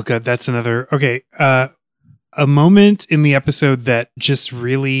 Oh god, that's another okay. A moment in the episode that just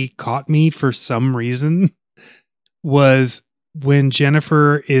really caught me for some reason was when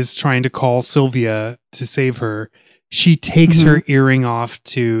Jennifer is trying to call Sylvia to save her. She takes her earring off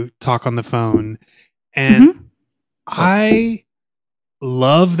to talk on the phone, and Mhm. I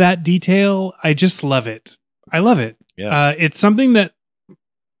love that detail. I just love it. I love it. Yeah. It's something that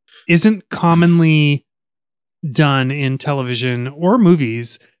isn't commonly done in television or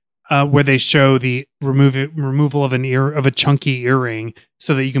movies, where they show the removal of a chunky earring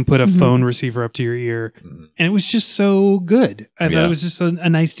so that you can put a Mhm. phone receiver up to your ear. Mhm. And it was just so good. I thought Yeah. it was just a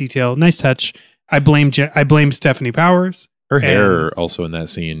nice detail, nice touch. I blame Stephanie Powers. Her hair also in that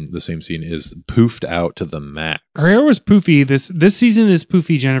scene, the same scene, is poofed out to the max. Her hair was poofy. This season is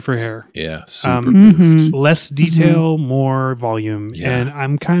poofy Jennifer hair. Yeah, super Um, poofed. Less detail, more volume, Yeah. and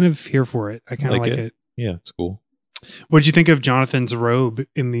I'm kind of here for it. I kind of Like like it. it. Yeah, it's cool. What did you think of Jonathan's robe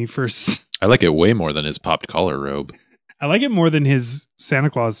in the first? I like it way more than his popped collar robe. I like it more than his Santa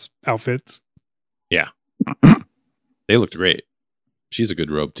Claus outfits. They looked great. She's a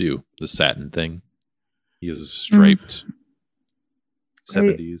good robe too. The satin thing. He is a striped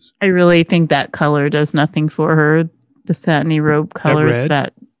 70s. I really think that color does nothing for her. The satiny robe color, red?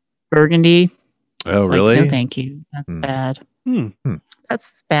 that burgundy. Oh, It's like, really? no, thank you. That's Hmm. bad. Hmm.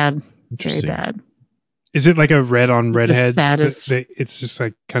 That's bad. Very Interesting. bad. Is it like a red on redheads? saddest- It's just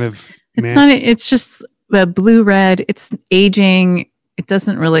like kind of. It's not. It's just a blue red. It's aging. It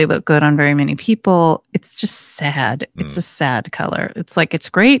doesn't really look good on very many people. It's just sad. It's a sad color. It's like it's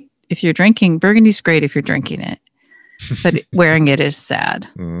great if you're drinking. Burgundy's great if you're drinking it, but wearing it is sad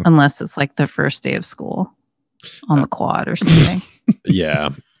Mm. unless it's like the first day of school on the quad or something. Yeah.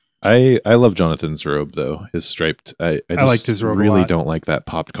 I love Jonathan's robe though. His striped. I just liked his robe a really lot. don't like that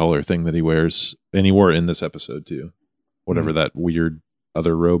popped collar thing that he wears, and he wore it in this episode too. Whatever that weird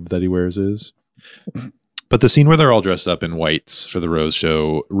other robe that he wears is. But the scene where they're all dressed up in whites for the Rose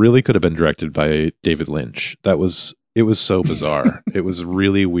show really could have been directed by David Lynch. It was so bizarre. It was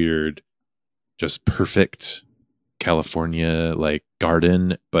really weird. Just perfect California like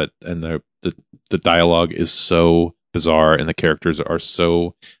garden, and the dialogue is so bizarre and the characters are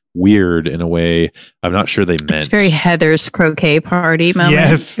so weird in a way I'm not sure they meant. It's very Heather's croquet party moment.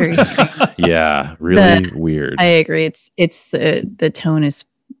 Yes. Very strange. Yeah, really weird. I agree. It's the tone is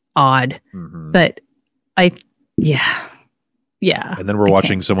odd, Mhm. but yeah. And then we're I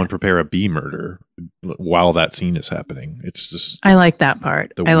watching can't- someone prepare a bee murder. while that scene is happening. It's just I like that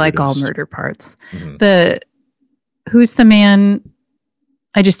part. The I like all weirdest. murder parts. Mhm. Who's the man?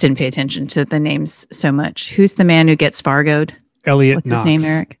 I just didn't pay attention to the names so much. Who's the man who gets Fargoed? Elliot What's Knox. his name,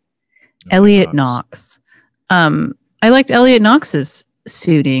 Eric? Elliot Knox. I liked Elliot Knox's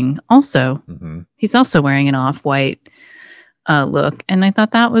suiting also. Mhm. He's also wearing an off-white look, and I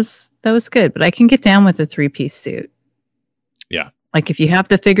thought that was good. But I can get down with a 3-piece suit. Yeah. Like if you have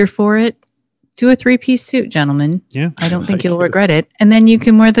the figure for it, do a 3-piece suit, gentlemen. Yeah. I don't think Like you'll this. regret it. And then you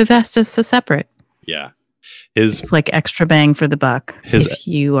can wear the vest as a separate. Yeah. His It's like extra bang for the buck. His- If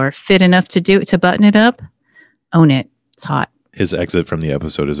you are fit enough to button it up, own it. It's hot. his exit from the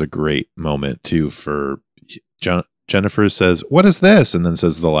episode is a great moment too for Jennifer says, "What is this?" and then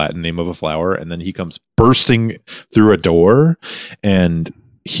says the Latin name of a flower, and then he comes bursting through a door, and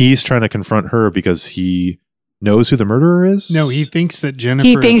he's trying to confront her because he knows who the murderer is. No, he thinks that Jennifer.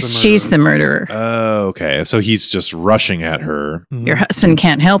 He thinks she's the murderer. Oh, okay. So he's just rushing at her. Your husband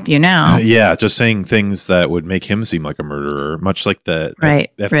can't help you now. Yeah, just saying things that would make him seem like a murderer, much like the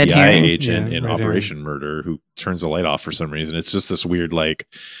Right, red FBI herring. agent Yeah, in red Operation Murder who turns the light off for some reason. It's just this weird, like,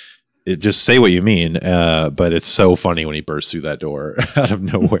 just say what you mean, but it's so funny when he bursts through that door out of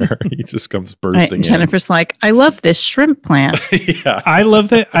nowhere. He just comes Right, bursting and Jennifer's like, I love this shrimp plant. in. Yeah. I love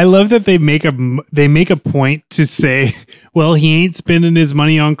that they make a point to say, well, he ain't spending his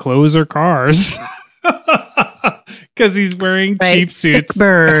money on clothes or cars because he's wearing Right, cheap sick suits.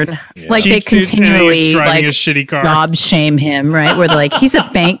 bird. Yeah. Like Cheap they suits, and continually he's driving like a shitty car. job shame him, right? Where they're like, he's a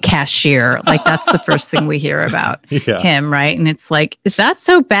bank cashier. Like that's the first thing we hear about Yeah. him, right? And it's like, is that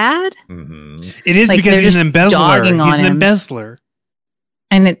so bad? hmm It is Like, because they're he's an just embezzler. dogging on He's an him. embezzler.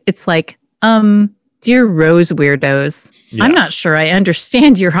 And it's like, dear Rose weirdos, Yeah. I'm not sure I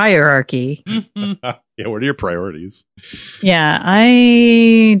understand your hierarchy. Yeah. What are your priorities? Yeah,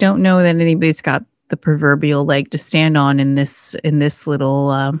 I don't know that anybody's got the proverbial leg to stand on in this little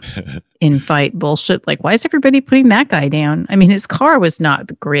infight bullshit. Like, why is everybody putting that guy down? I mean, his car was not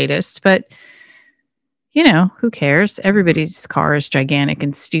the greatest, but you know, who cares? Everybody's car is gigantic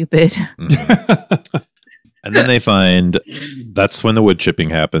and stupid. Mhm. And then they find that's when the wood chipping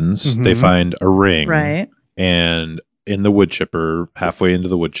happens. They Mhm. find a ring. Right. And in the wood chipper, halfway into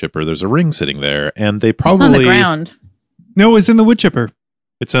the wood chipper, there's a ring sitting there, and they It's probably on the ground. No, it was in the wood chipper.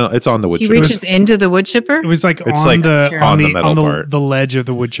 It's on the wood He chipper, reaches into the wood chipper. It was like It's on like the on the metal part. the ledge of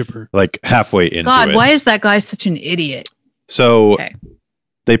the wood chipper. like halfway into God, it. why is that guy such an idiot? So Okay.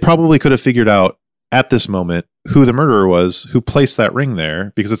 they probably could have figured out at this moment who the murderer was, who placed that ring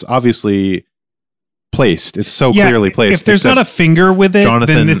there, because it's obviously placed. It's so clearly placed. If there's not a finger with it,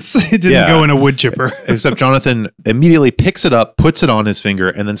 Jonathan- then it didn't yeah. go in a wood chipper. Except Jonathan immediately picks it up, puts it on his finger,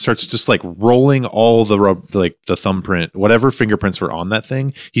 and then starts just like rolling all the the thumbprint, whatever fingerprints were on that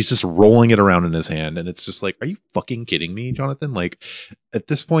thing. He's just rolling it around in his hand, and it's just like, are you fucking kidding me, Jonathan? Like, at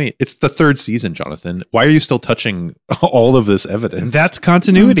this point, it's the 3rd season, Jonathan. Why are you still touching all of this evidence? That's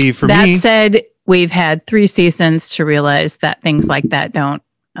continuity for That me. said, we've had 3 seasons to realize that things like that don't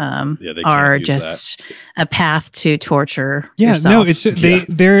they can't are use just a path to torture. Yeah, yourself. no, it's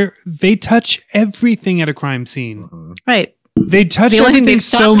they touch everything at a crime scene. Mhm. right. They touch The only thing everything they've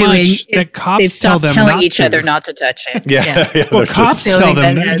so stopped doing much is that cops They've tell stopped them telling not each to. other not to touch it. Yeah, yeah. Well, they're cops just- tell The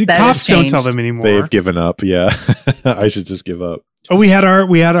them. only thing that Cops has don't changed. tell them anymore. they've given up. Yeah, I should just give up. Oh, we had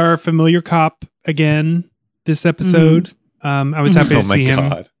our familiar cop again this episode. I was happy to Oh my see him.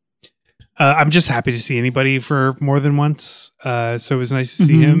 god. I'm just happy to see anybody for more than once. So it was nice to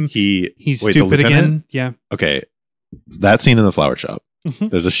see Mhm. him. Wait, He's the stupid lieutenant? again. Yeah. Okay, that scene in the flower shop. Mhm.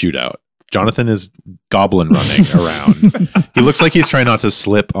 There's a shootout. Jonathan is goblin running around. He looks like he's trying not to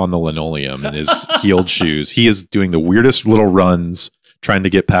slip on the linoleum in his heeled shoes. He is doing the weirdest little runs, trying to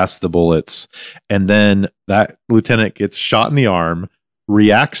get past the bullets. And then that lieutenant gets shot in the arm,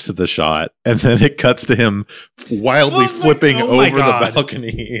 reacts to the shot, and then it cuts to him wildly flipping oh my over the God.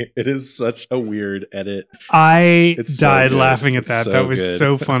 balcony. It is such a weird edit. I It's so died good. laughing at It's that. so that was good.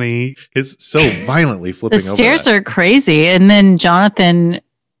 so funny. It's so violently flipping The over stairs that. are crazy, and then Jonathan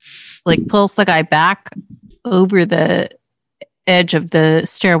like pulls the guy back over the edge of the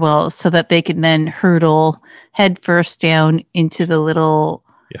stairwell so that they can then hurtle head first down into the little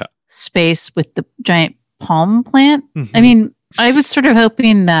Yeah. space with the giant palm plant. Mhm. I mean, I was sort of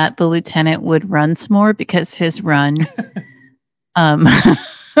hoping that the lieutenant would run some more because his run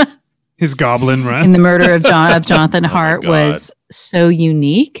His goblin run. in the murder of Jonathan Oh my Hart God. was so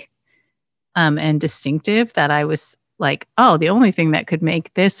unique and distinctive that I was like, oh, the only thing that could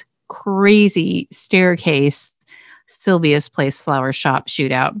make this crazy staircase Sylvia's Place flower shop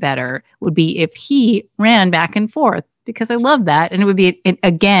shootout better would be if he ran back and forth, because I love that. And it would be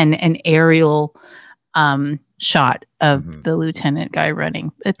again an aerial shot of Mhm. the lieutenant guy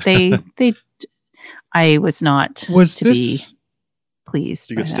running. But they I was not Was to this be pleased.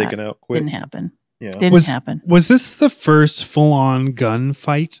 He by gets that. taken out quick. Didn't happen. Yeah. Didn't happen. was this the first full-on gun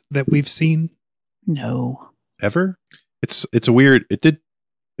fight that we've seen? No. Ever? It's a weird. It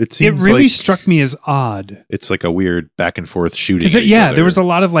It seems really like struck me as odd. it's like a weird back and forth shooting. Is at it, each yeah, other. there was a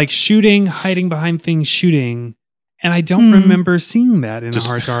lot of like shooting, hiding behind things, shooting, and I don't remember seeing that in Just- a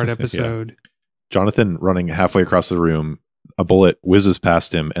Heart to Heart yeah. episode. Jonathan running halfway across the room. A bullet whizzes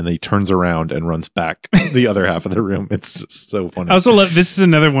past him, and then he turns around and runs back the other half of the room. It's just so funny. I also love this is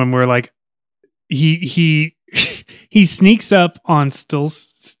another one where like he sneaks up on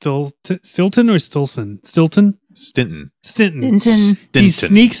Stilton or Stilson? Stinton. Stinton. He Stinton.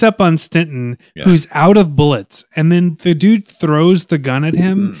 sneaks up on Stinton, Yeah. who's out of bullets, and then the dude throws the gun at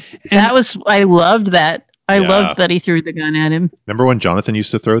him. Mhm. And That was I loved that. I Yeah. loved that he threw the gun at him. Remember when Jonathan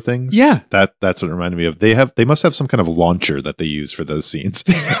used to throw things? Yeah. That's what it reminded me of. They must have some kind of launcher that they use for those scenes.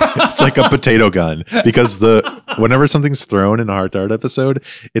 It's like a potato gun because whenever something's thrown in a Heart to Heart episode,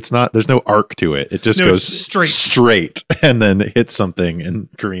 there's no arc to it. It just No, goes it's straight. and then hits something and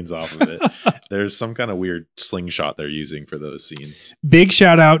careens off of it. There's some kind of weird slingshot they're using for those scenes. big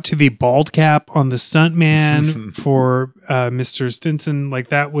shout out to the bald cap on the stuntman for Mr. Stinson. Like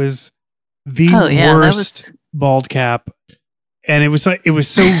that was the That worst was bald cap. And it was so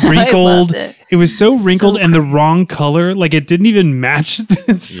I wrinkled. loved it. It was so So wrinkled and the wrong color. Like it didn't even match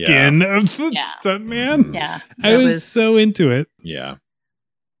the skin of the Yeah. stuntman. Yeah. I was so into it. Yeah.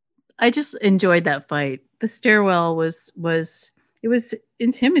 I just enjoyed that fight. The stairwell was it was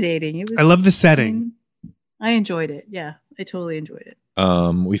intimidating. It was I love the setting. I enjoyed it. Yeah. I totally enjoyed it.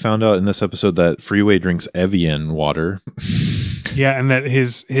 We found out in this episode that Freeway drinks Evian water. Yeah, and that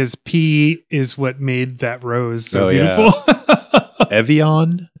his pee is what made that rose so Oh, yeah. beautiful.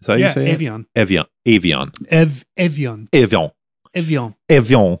 Evian? Is that how Yeah, you say it? Evian. Evian. Evian. Evian. Evian.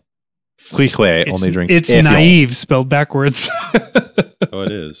 Evian. Freeway only drinks It's Evian. naive spelled backwards. Oh,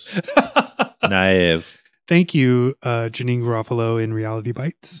 it is. Naive. Thank you, Janine Garofalo in Reality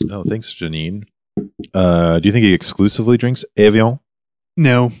Bites. Oh, thanks, Janine. Do you think he exclusively drinks Evian?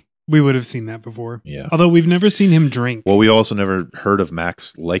 No, we would have seen that before. Yeah. Although we've never seen him drink. Well, we also never heard of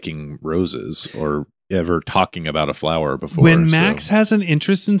Max liking roses or ever talking about a flower before. When so- Max has an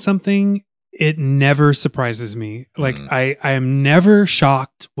interest in something, it never surprises me. Like Mm. I am never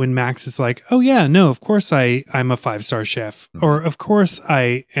shocked when Max is like, "Oh yeah, no, of course I'm a 5-star chef," Mhm. or "Of course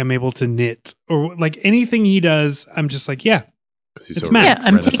I am able to knit," or like anything he does, I'm just like, "Yeah, 'Cause he's it's so Max.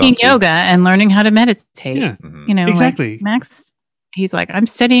 Yeah, I'm taking Renaissance-y. yoga and learning how to meditate. yeah." Mhm. You know, like, Exactly. Max, he's like, I'm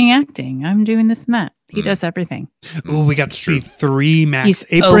studying acting. I'm doing this and that. He Mm. does everything. Oh, we got to That's see true. 3 Max He's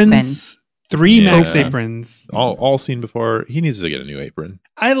aprons. 3 Yeah. Max aprons. All seen before. He needs to get a new apron.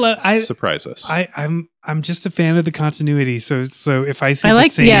 I Surprise us. I'm just a fan of the continuity. So if I see I the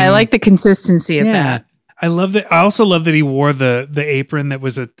like, same, I like the consistency of that. I love that. I also love that he wore the apron that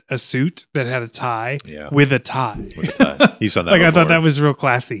was a suit that had a tie Yeah. with a tie. With a tie. He's done that Like I thought before. that was real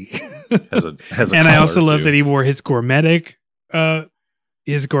classy. has a And I collar, also love too. that he wore his gourmetic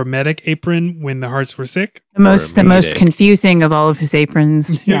apron when the hearts were sick. The most Gourmetic. confusing of all of his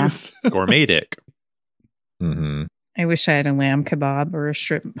aprons. Yeah. Yes. gourmetic. Mm-hmm. I wish I had a lamb kebab or a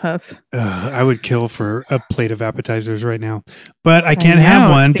shrimp puff. I would kill for a plate of appetizers right now, but I can't know. have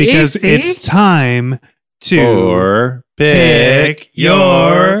one See? because See? it's time to Or pick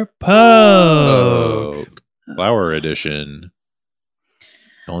your poke. Poke. Flower edition.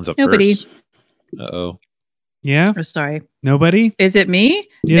 No one's up Nobody. first. Uh-oh. Yeah, Oh, sorry. nobody. Is it me?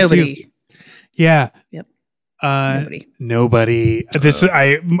 Yeah, it's you. Nobody. Yeah. Yep. Nobody. Nobody. This I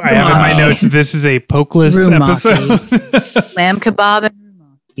have in my notes. This is a pokeless Rumaki. episode. Lamb kebab and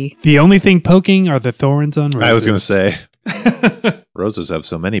rumaki. The only thing poking are the thorns on roses. I was going to say, roses have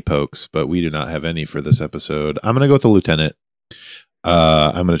so many pokes, but we do not have any for this episode. I'm going to go with the lieutenant.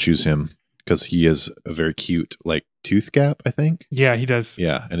 I'm going to choose him because he is a very cute, like, tooth gap, I think. Yeah, he does.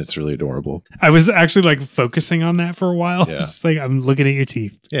 Yeah, and it's really adorable. I was actually like focusing on that for a while. Yeah. It's like I'm looking at your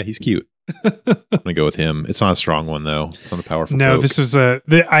teeth. Yeah, he's cute. I'm going to go with him. It's not a strong one, though. It's not a powerful No, poke. this was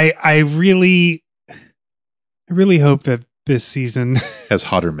I really hope that this season has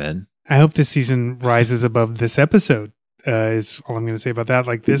hotter men. I hope this season rises above this episode. Is all I'm going to say about that.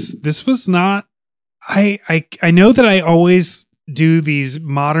 Like this was not. I know that I always do these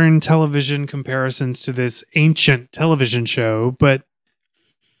modern television comparisons to this ancient television show, but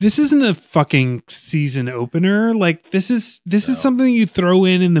this isn't a fucking season opener. Like this is something you throw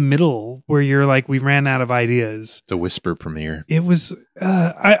in the middle where you're like, we ran out of ideas. It's a whisper premiere. It was.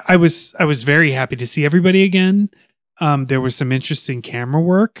 I was very happy to see everybody again. There was some interesting camera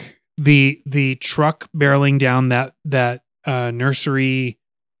work the truck barreling down that nursery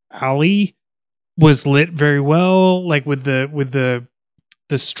alley was lit very well, like with the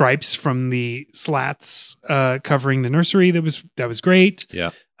stripes from the slats covering the nursery. That was great.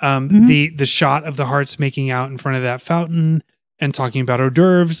 Yeah. The shot of the hearts making out in front of that fountain and talking about hors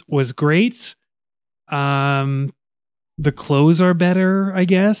d'oeuvres was great. The clothes are better, I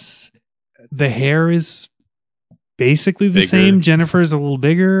guess. The hair is basically the Bigger. same. Jennifer is a little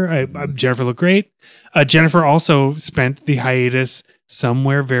bigger. Jennifer looked great. Jennifer also spent the hiatus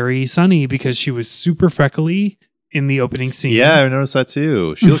somewhere very sunny because she was super freckly in the opening scene. Yeah, I noticed that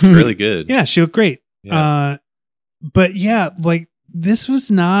too. She looked really good. Yeah, she looked great. Yeah. But yeah, like this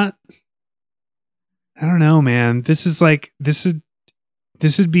was not, I don't know, man. This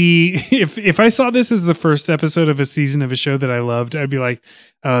would be if I saw this as the first episode of a season of a show that I loved, I'd be like,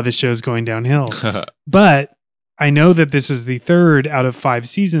 oh, this show's going downhill. But I know that this is the third out of 5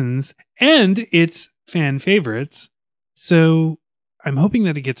 seasons and it's fan favorites. So I'm hoping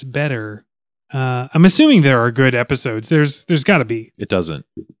that it gets better. I'm assuming there are good episodes. There's got to be. It doesn't.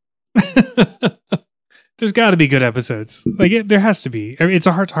 There's got to be good episodes. Like there has to be. It's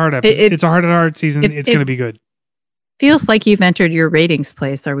a heart episode. It's a heart season. It's going to be good. Feels like you've entered your ratings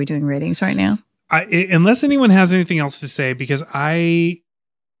place. Are we doing ratings right now? Unless anyone has anything else to say, because I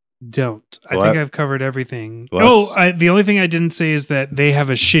don't. I think I've covered everything. The only thing I didn't say is that they have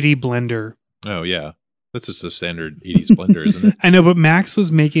a shitty blender. Oh yeah, that's just a standard 80s blender, isn't it? I know, but Max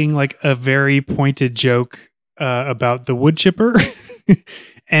was making like a very pointed joke about the wood chipper,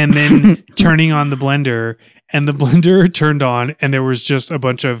 and then turning on the blender, and the blender turned on, and there was just a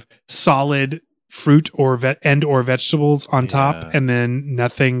bunch of solid fruit or vegetables on top, and then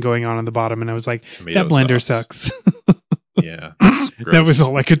nothing going on the bottom. And I was like, Tomato that blender sauce. sucks. Yeah, that was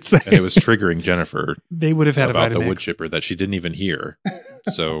all I could say. And it was triggering Jennifer. They would have had about a the Vitamix. wood chipper that she didn't even hear.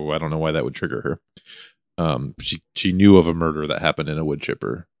 So I don't know why that would trigger her. She knew of a murder that happened in a wood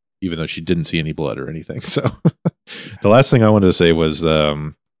chipper, even though she didn't see any blood or anything. So the last thing I wanted to say was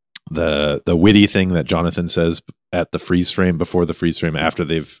the witty thing that Jonathan says at the freeze frame before the freeze frame after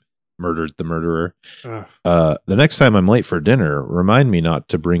they've murdered the murderer. The next time I'm late for dinner, remind me not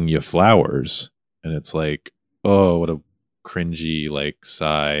to bring you flowers. And it's like, oh, what a cringy like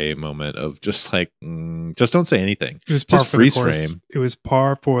sigh moment of just like just don't say anything. It was par just for freeze the course. frame. It was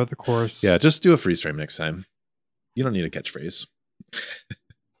par for the course. Yeah, just do a freeze frame next time. You don't need a catchphrase.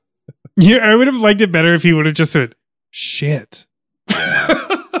 Yeah, I would have liked it better if he would have just said shit.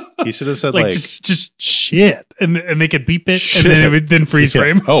 He should have said like like just shit, and they could beep it, Shit. and then it would then freeze Yeah.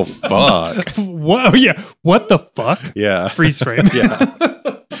 frame. Oh fuck. What? Oh, yeah. What the fuck? Yeah. Freeze frame. Yeah.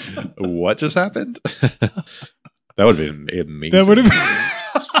 What just happened? That would have been amazing. That would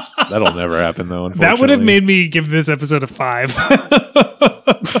have. That'll never happen though. That would have unfortunately. made me give this episode a 5.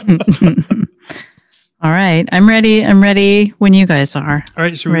 All right. I'm ready. I'm ready when you guys are. All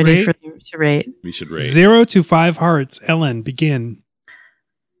right, should we Ready rate? to rate. We should rate. 0 to 5 hearts. Ellen, begin.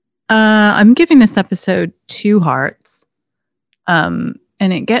 I'm giving this episode 2 hearts. And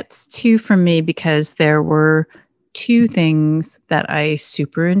it gets 2 from me because there were 2 things that I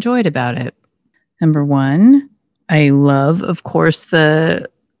super enjoyed about it. Number 1, I love, of course, the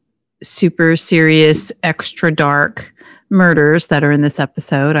super serious, extra dark murders that are in this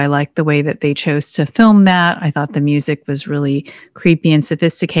episode. I like the way that they chose to film that. I thought the music was really creepy and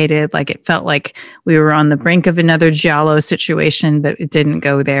sophisticated. Like it felt like we were on the brink of another Giallo situation, but it didn't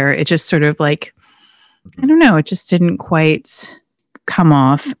go there. It just sort of like, I don't know, it just didn't quite come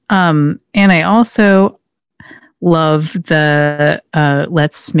off. And I also love the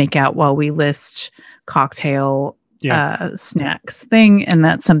let's make out while we list cocktail snacks thing. And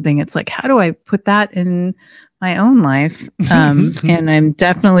that's something, it's like, how do I put that in my own life? And I'm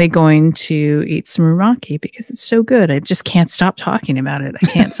definitely going to eat some rumaki because it's so good. I just can't stop talking about it. I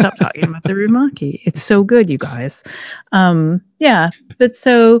can't stop talking about the rumaki. It's so good, you guys. But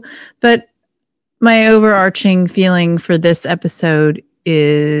my overarching feeling for this episode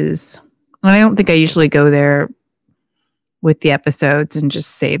is, and I don't think I usually go there with the episodes and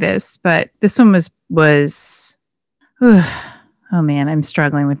just say this, but this one was oh man, I'm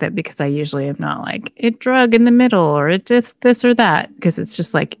struggling with it because I usually am not like it drug in the middle or it just this or that, because it's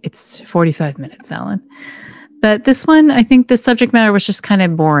just like it's 45 minutes, Ellen. But this one, I think the subject matter was just kind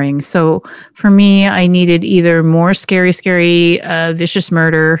of boring. So for me, I needed either more scary, vicious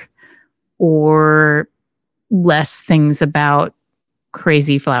murder or less things about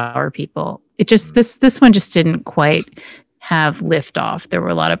crazy flower people. It just this one just didn't quite have lift off. There were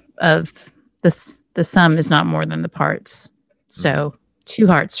a lot of this. The sum is not more than the parts. So 2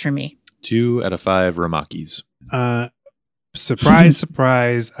 hearts for me. 2 out of 5 Ramakis. surprise,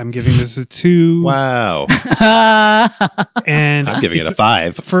 surprise, I'm giving this a 2. Wow. And I'm giving it it's a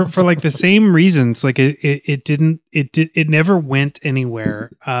 5. for like the same reasons. Like it never went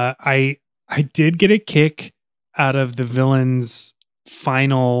anywhere. I did get a kick out of the villain's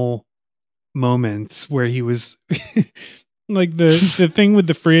final moments where he was like the thing with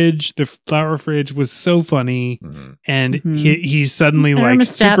the fridge, the flower fridge was so funny. Mhm. And Mhm. he's suddenly like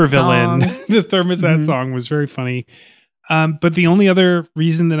Thermostat super villain. song. The thermostat Mhm. song was very funny. But the only other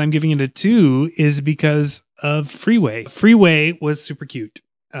reason that I'm giving it a 2 is because of Freeway. Freeway was super cute.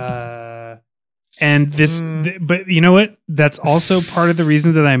 And this, but you know what? That's also part of the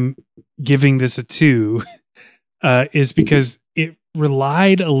reason that I'm giving this a 2 is because it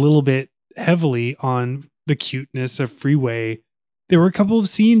relied a little bit heavily on the cuteness of Freeway. There were a couple of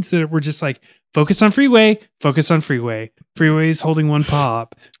scenes that were just like, focus on Freeway, focus on Freeway. Freeway is holding one paw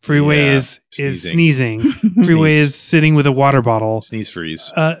up. Freeway Yeah, is sneezing. sneezing. Freeway is sitting with a water bottle. Sneeze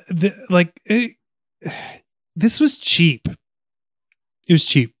freeze. This was cheap. It was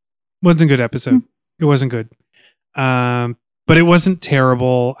cheap. Wasn't a good episode. It wasn't good. But it wasn't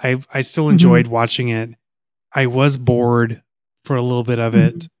terrible. I still enjoyed watching it. I was bored for a little bit of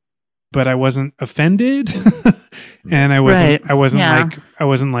it, but I wasn't offended. And I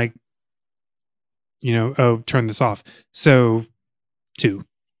wasn't like, oh, turn this off. So 2.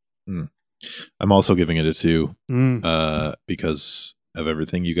 I'm also giving it a 2 Mm. because of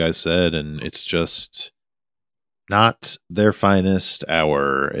everything you guys said, and it's just not their finest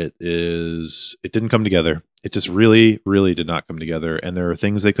hour. It didn't come together. It just really, really did not come together. And there are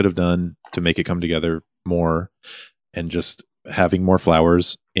things they could have done to make it come together more, and just having more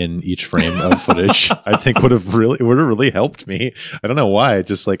flowers in each frame of footage, I think would have really helped me. I don't know why.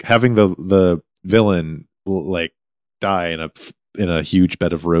 Just like having the villain like die in a huge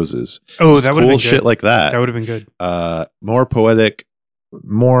bed of roses. Oh, Just that would have cool been shit good. like that. That would have been good. More poetic,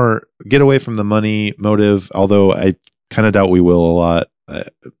 more get away from the money motive. Although I kind of doubt we will a lot,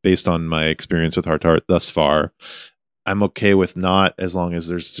 based on my experience with Heart to Heart thus far. I'm okay with not, as long as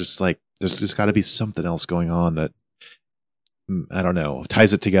there's just got to be something else going on that, I don't know,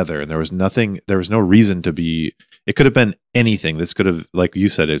 ties it together. And there was no reason to be. It could have been anything. This could have, like you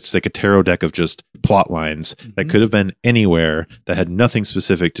said, it's like a tarot deck of just plot lines that could have been anywhere that had nothing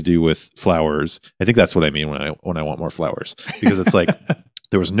specific to do with flowers. I think that's what I mean when I want more flowers, because it's like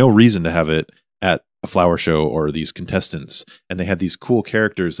there was no reason to have it at a flower show or these contestants, and they had these cool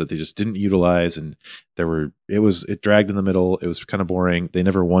characters that they just didn't utilize, and it dragged in the middle. It was kind of boring. They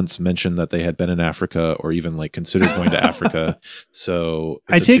never once mentioned that they had been in Africa or even like considered going to Africa. So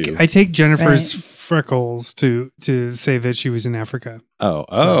I it's take Jennifer's freckles to say that she was in Africa.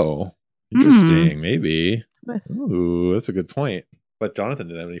 Interesting. Maybe. Yes. Ooh, that's a good point. But Jonathan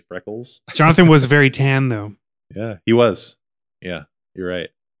didn't have any freckles. Jonathan was very tan though. Yeah, he was. Yeah, you're right.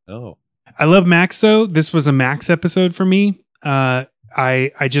 Oh, I love Max though. This was a Max episode for me.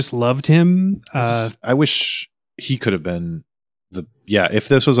 I just loved him. I wish he could have been if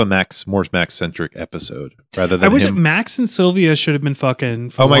this was a more Max centric episode rather than I wish him. Max and Sylvia should have been fucking.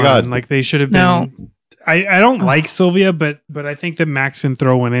 For Oh my God. like they should have been. No. I don't like Sylvia, but I think that Max can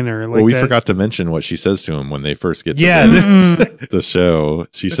throw one in her. Like Well, we that- forgot to mention what she says to him when they first get to Yeah, the show.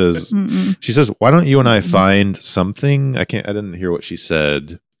 She says, Mm-mm. "Why don't you and I find something?" I didn't hear what she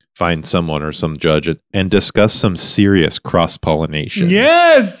said. Find someone or some judge and discuss some serious cross pollination.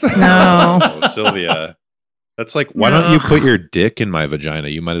 yes. No. Oh, Sylvia. That's like, why don't you put your dick in my vagina?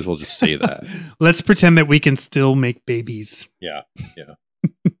 You might as well just say that. Let's pretend that we can still make babies. Yeah.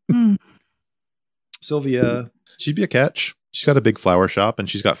 Mm. Sylvia, she'd be a catch. She's got a big flower shop and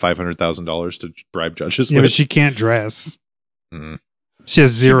she's got $500,000 to bribe judges Yeah, with. but she can't dress. Mm. She has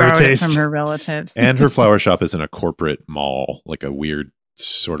zero Borrowed it taste. from her relatives. And her flower shop is in a corporate mall, like a weird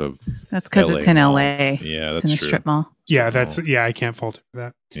sort of. That's because LA it's in mall. LA. Yeah, It's that's in a true. strip mall. I can't fault her for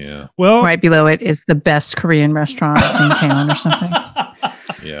that. Yeah. Well, Right below it is the best Korean restaurant in town or something.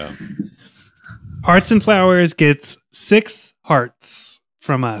 Yeah. Hearts and Flowers gets 6 hearts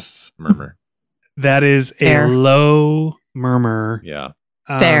from us. Murmur. That is a Fair. low murmur. Yeah.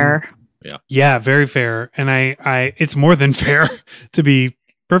 Fair. Yeah, very fair. And I it's more than fair, to be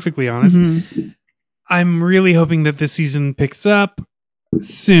perfectly honest. Mhm. I'm really hoping that this season picks up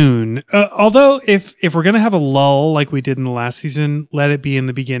soon. Although if we're going to have a lull like we did in the last season, let it be in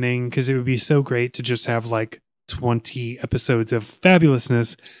the beginning, because it would be so great to just have like 20 episodes of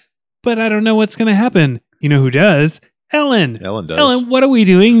fabulousness. But I don't know what's going to happen. You know who does? Ellen. Ellen does. Ellen, what are we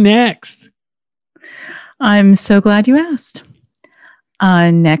doing next? I'm so glad you asked.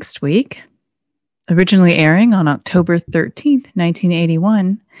 Next week, originally airing on October 13th,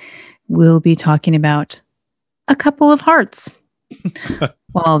 1981, we'll be talking about a couple of hearts.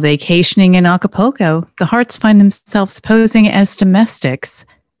 While vacationing in Acapulco, the hearts find themselves posing as domestics,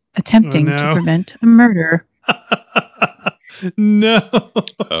 attempting to prevent a murder. No.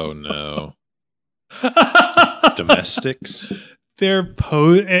 Oh no. Domestics. They're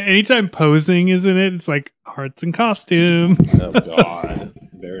anytime posing is in it, it's like hearts in costume. Oh god.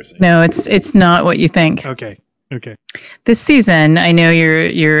 Embarrassing. No, it's not what you think. Okay. This season, I know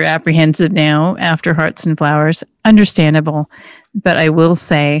you're apprehensive now after Hearts and Flowers. Understandable. But I will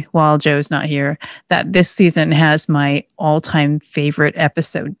say, while Joe's not here, that this season has my all-time favorite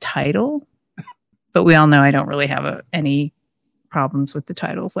episode title. But we all know I don't really have any problems with the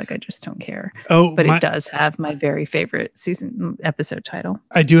titles. Like, I just don't care. Oh, but it does have my very favorite season episode title.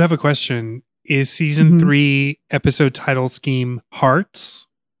 I do have a question. Is season 3 episode title scheme Hearts?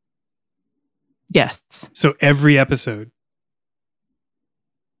 Yes. So every episode?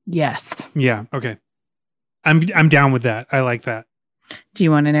 Yes. Yeah. Okay. I'm down with that. I like that. Do you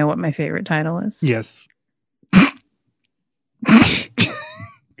want to know what my favorite title is? Yes.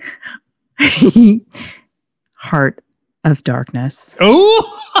 Heart of Darkness.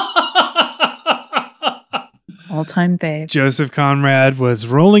 Oh! All-time fave. Joseph Conrad was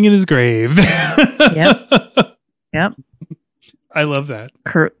rolling in his grave. Yep. I love that.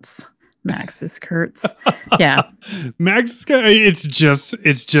 Kurtz. Max's Kurtz. Yeah. Max is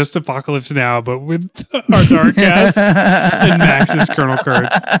it's just Apocalypse Now, but with our dark cast and Max is Colonel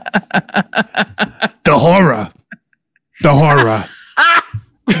Kurtz. The horror.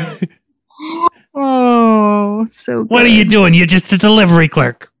 Oh, so good. What are you doing? You're just a delivery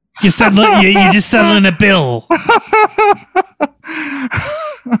clerk. You're just settling a bill.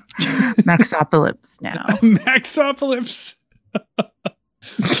 Maxopolis Now. Maxopolis.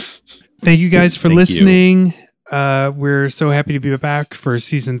 Thank you guys for listening. We're so happy to be back for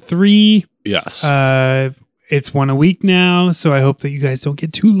season 3. Yes. It's one a week now, so I hope that you guys don't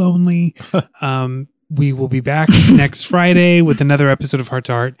get too lonely. We will be back next Friday with another episode of Heart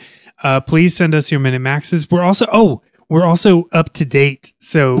to Heart. Please send us your Minute Maxes. We're also up to date.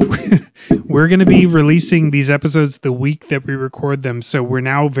 So we're going to be releasing these episodes the week that we record them. So we're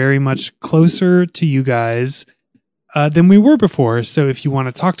now very much closer to you guys than we were before. So if you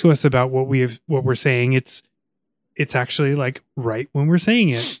want to talk to us about what we're saying, it's actually like right when we're saying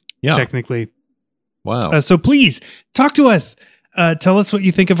it. Yeah. Technically. Wow. So please talk to us. Tell us what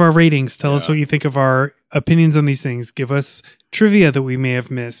you think of our ratings. Tell us what you think of our opinions on these things. Give us trivia that we may have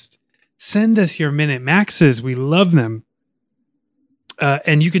missed. Send us your Minute Maxes. We love them.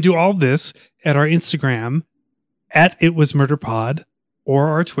 And you can do all of this at our Instagram at @ItWasMurderPod or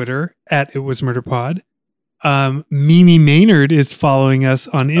our Twitter at @ItWasMurderPod. Mimi Maynard is following us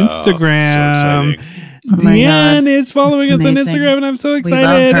on Instagram. So exciting. Deanne is following us on Instagram, and I'm so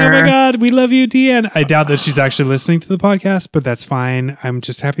excited. Oh my God, we love you, Deanne. I doubt that she's actually listening to the podcast, but that's fine. I'm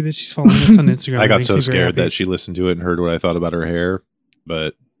just happy that she's following us on Instagram. I got so scared that she listened to it and heard what I thought about her hair,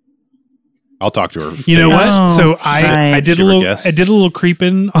 but I'll talk to her. You know what? So I did a little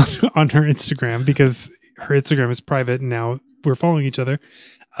creeping on her Instagram because her Instagram is private, and now we're following each other.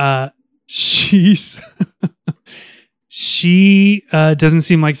 She doesn't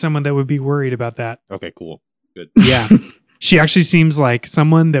seem like someone that would be worried about that. Okay, cool. Good. Yeah. She actually seems like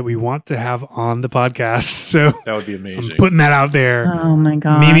someone that we want to have on the podcast. So that would be amazing. I'm putting that out there. Oh my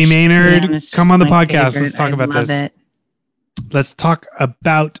gosh. Mimi Maynard, come on the podcast. Favorite. Let's talk about this. It. Let's talk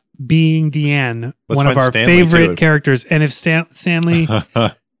about being Deanne, one of our Stanley favorite characters. And if Stanley,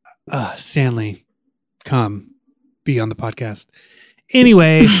 come be on the podcast.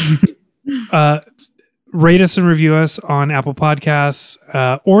 Anyway, rate us and review us on Apple Podcasts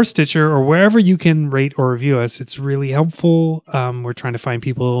or Stitcher or wherever you can rate or review us. It's really helpful. We're trying to find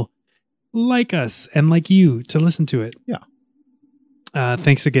people like us and like you to listen to it. Yeah.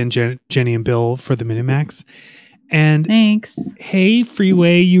 Thanks again, Jenny and Bill, for the Minimax. And thanks. Hey,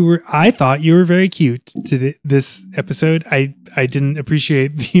 Freeway, I thought you were very cute to this episode. I didn't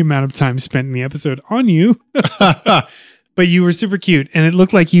appreciate the amount of time spent in the episode on you, but you were super cute, and it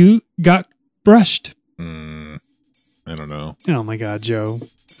looked like you got brushed. I don't know. Oh my God, Joe,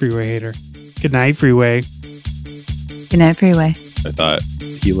 Freeway hater. Good night, Freeway. Good night, Freeway. I thought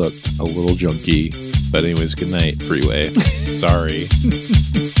he looked a little junky, but anyways, good night, Freeway. Sorry.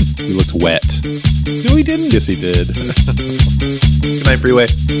 He looked wet. No, he didn't. Yes, he did. Good night, Freeway.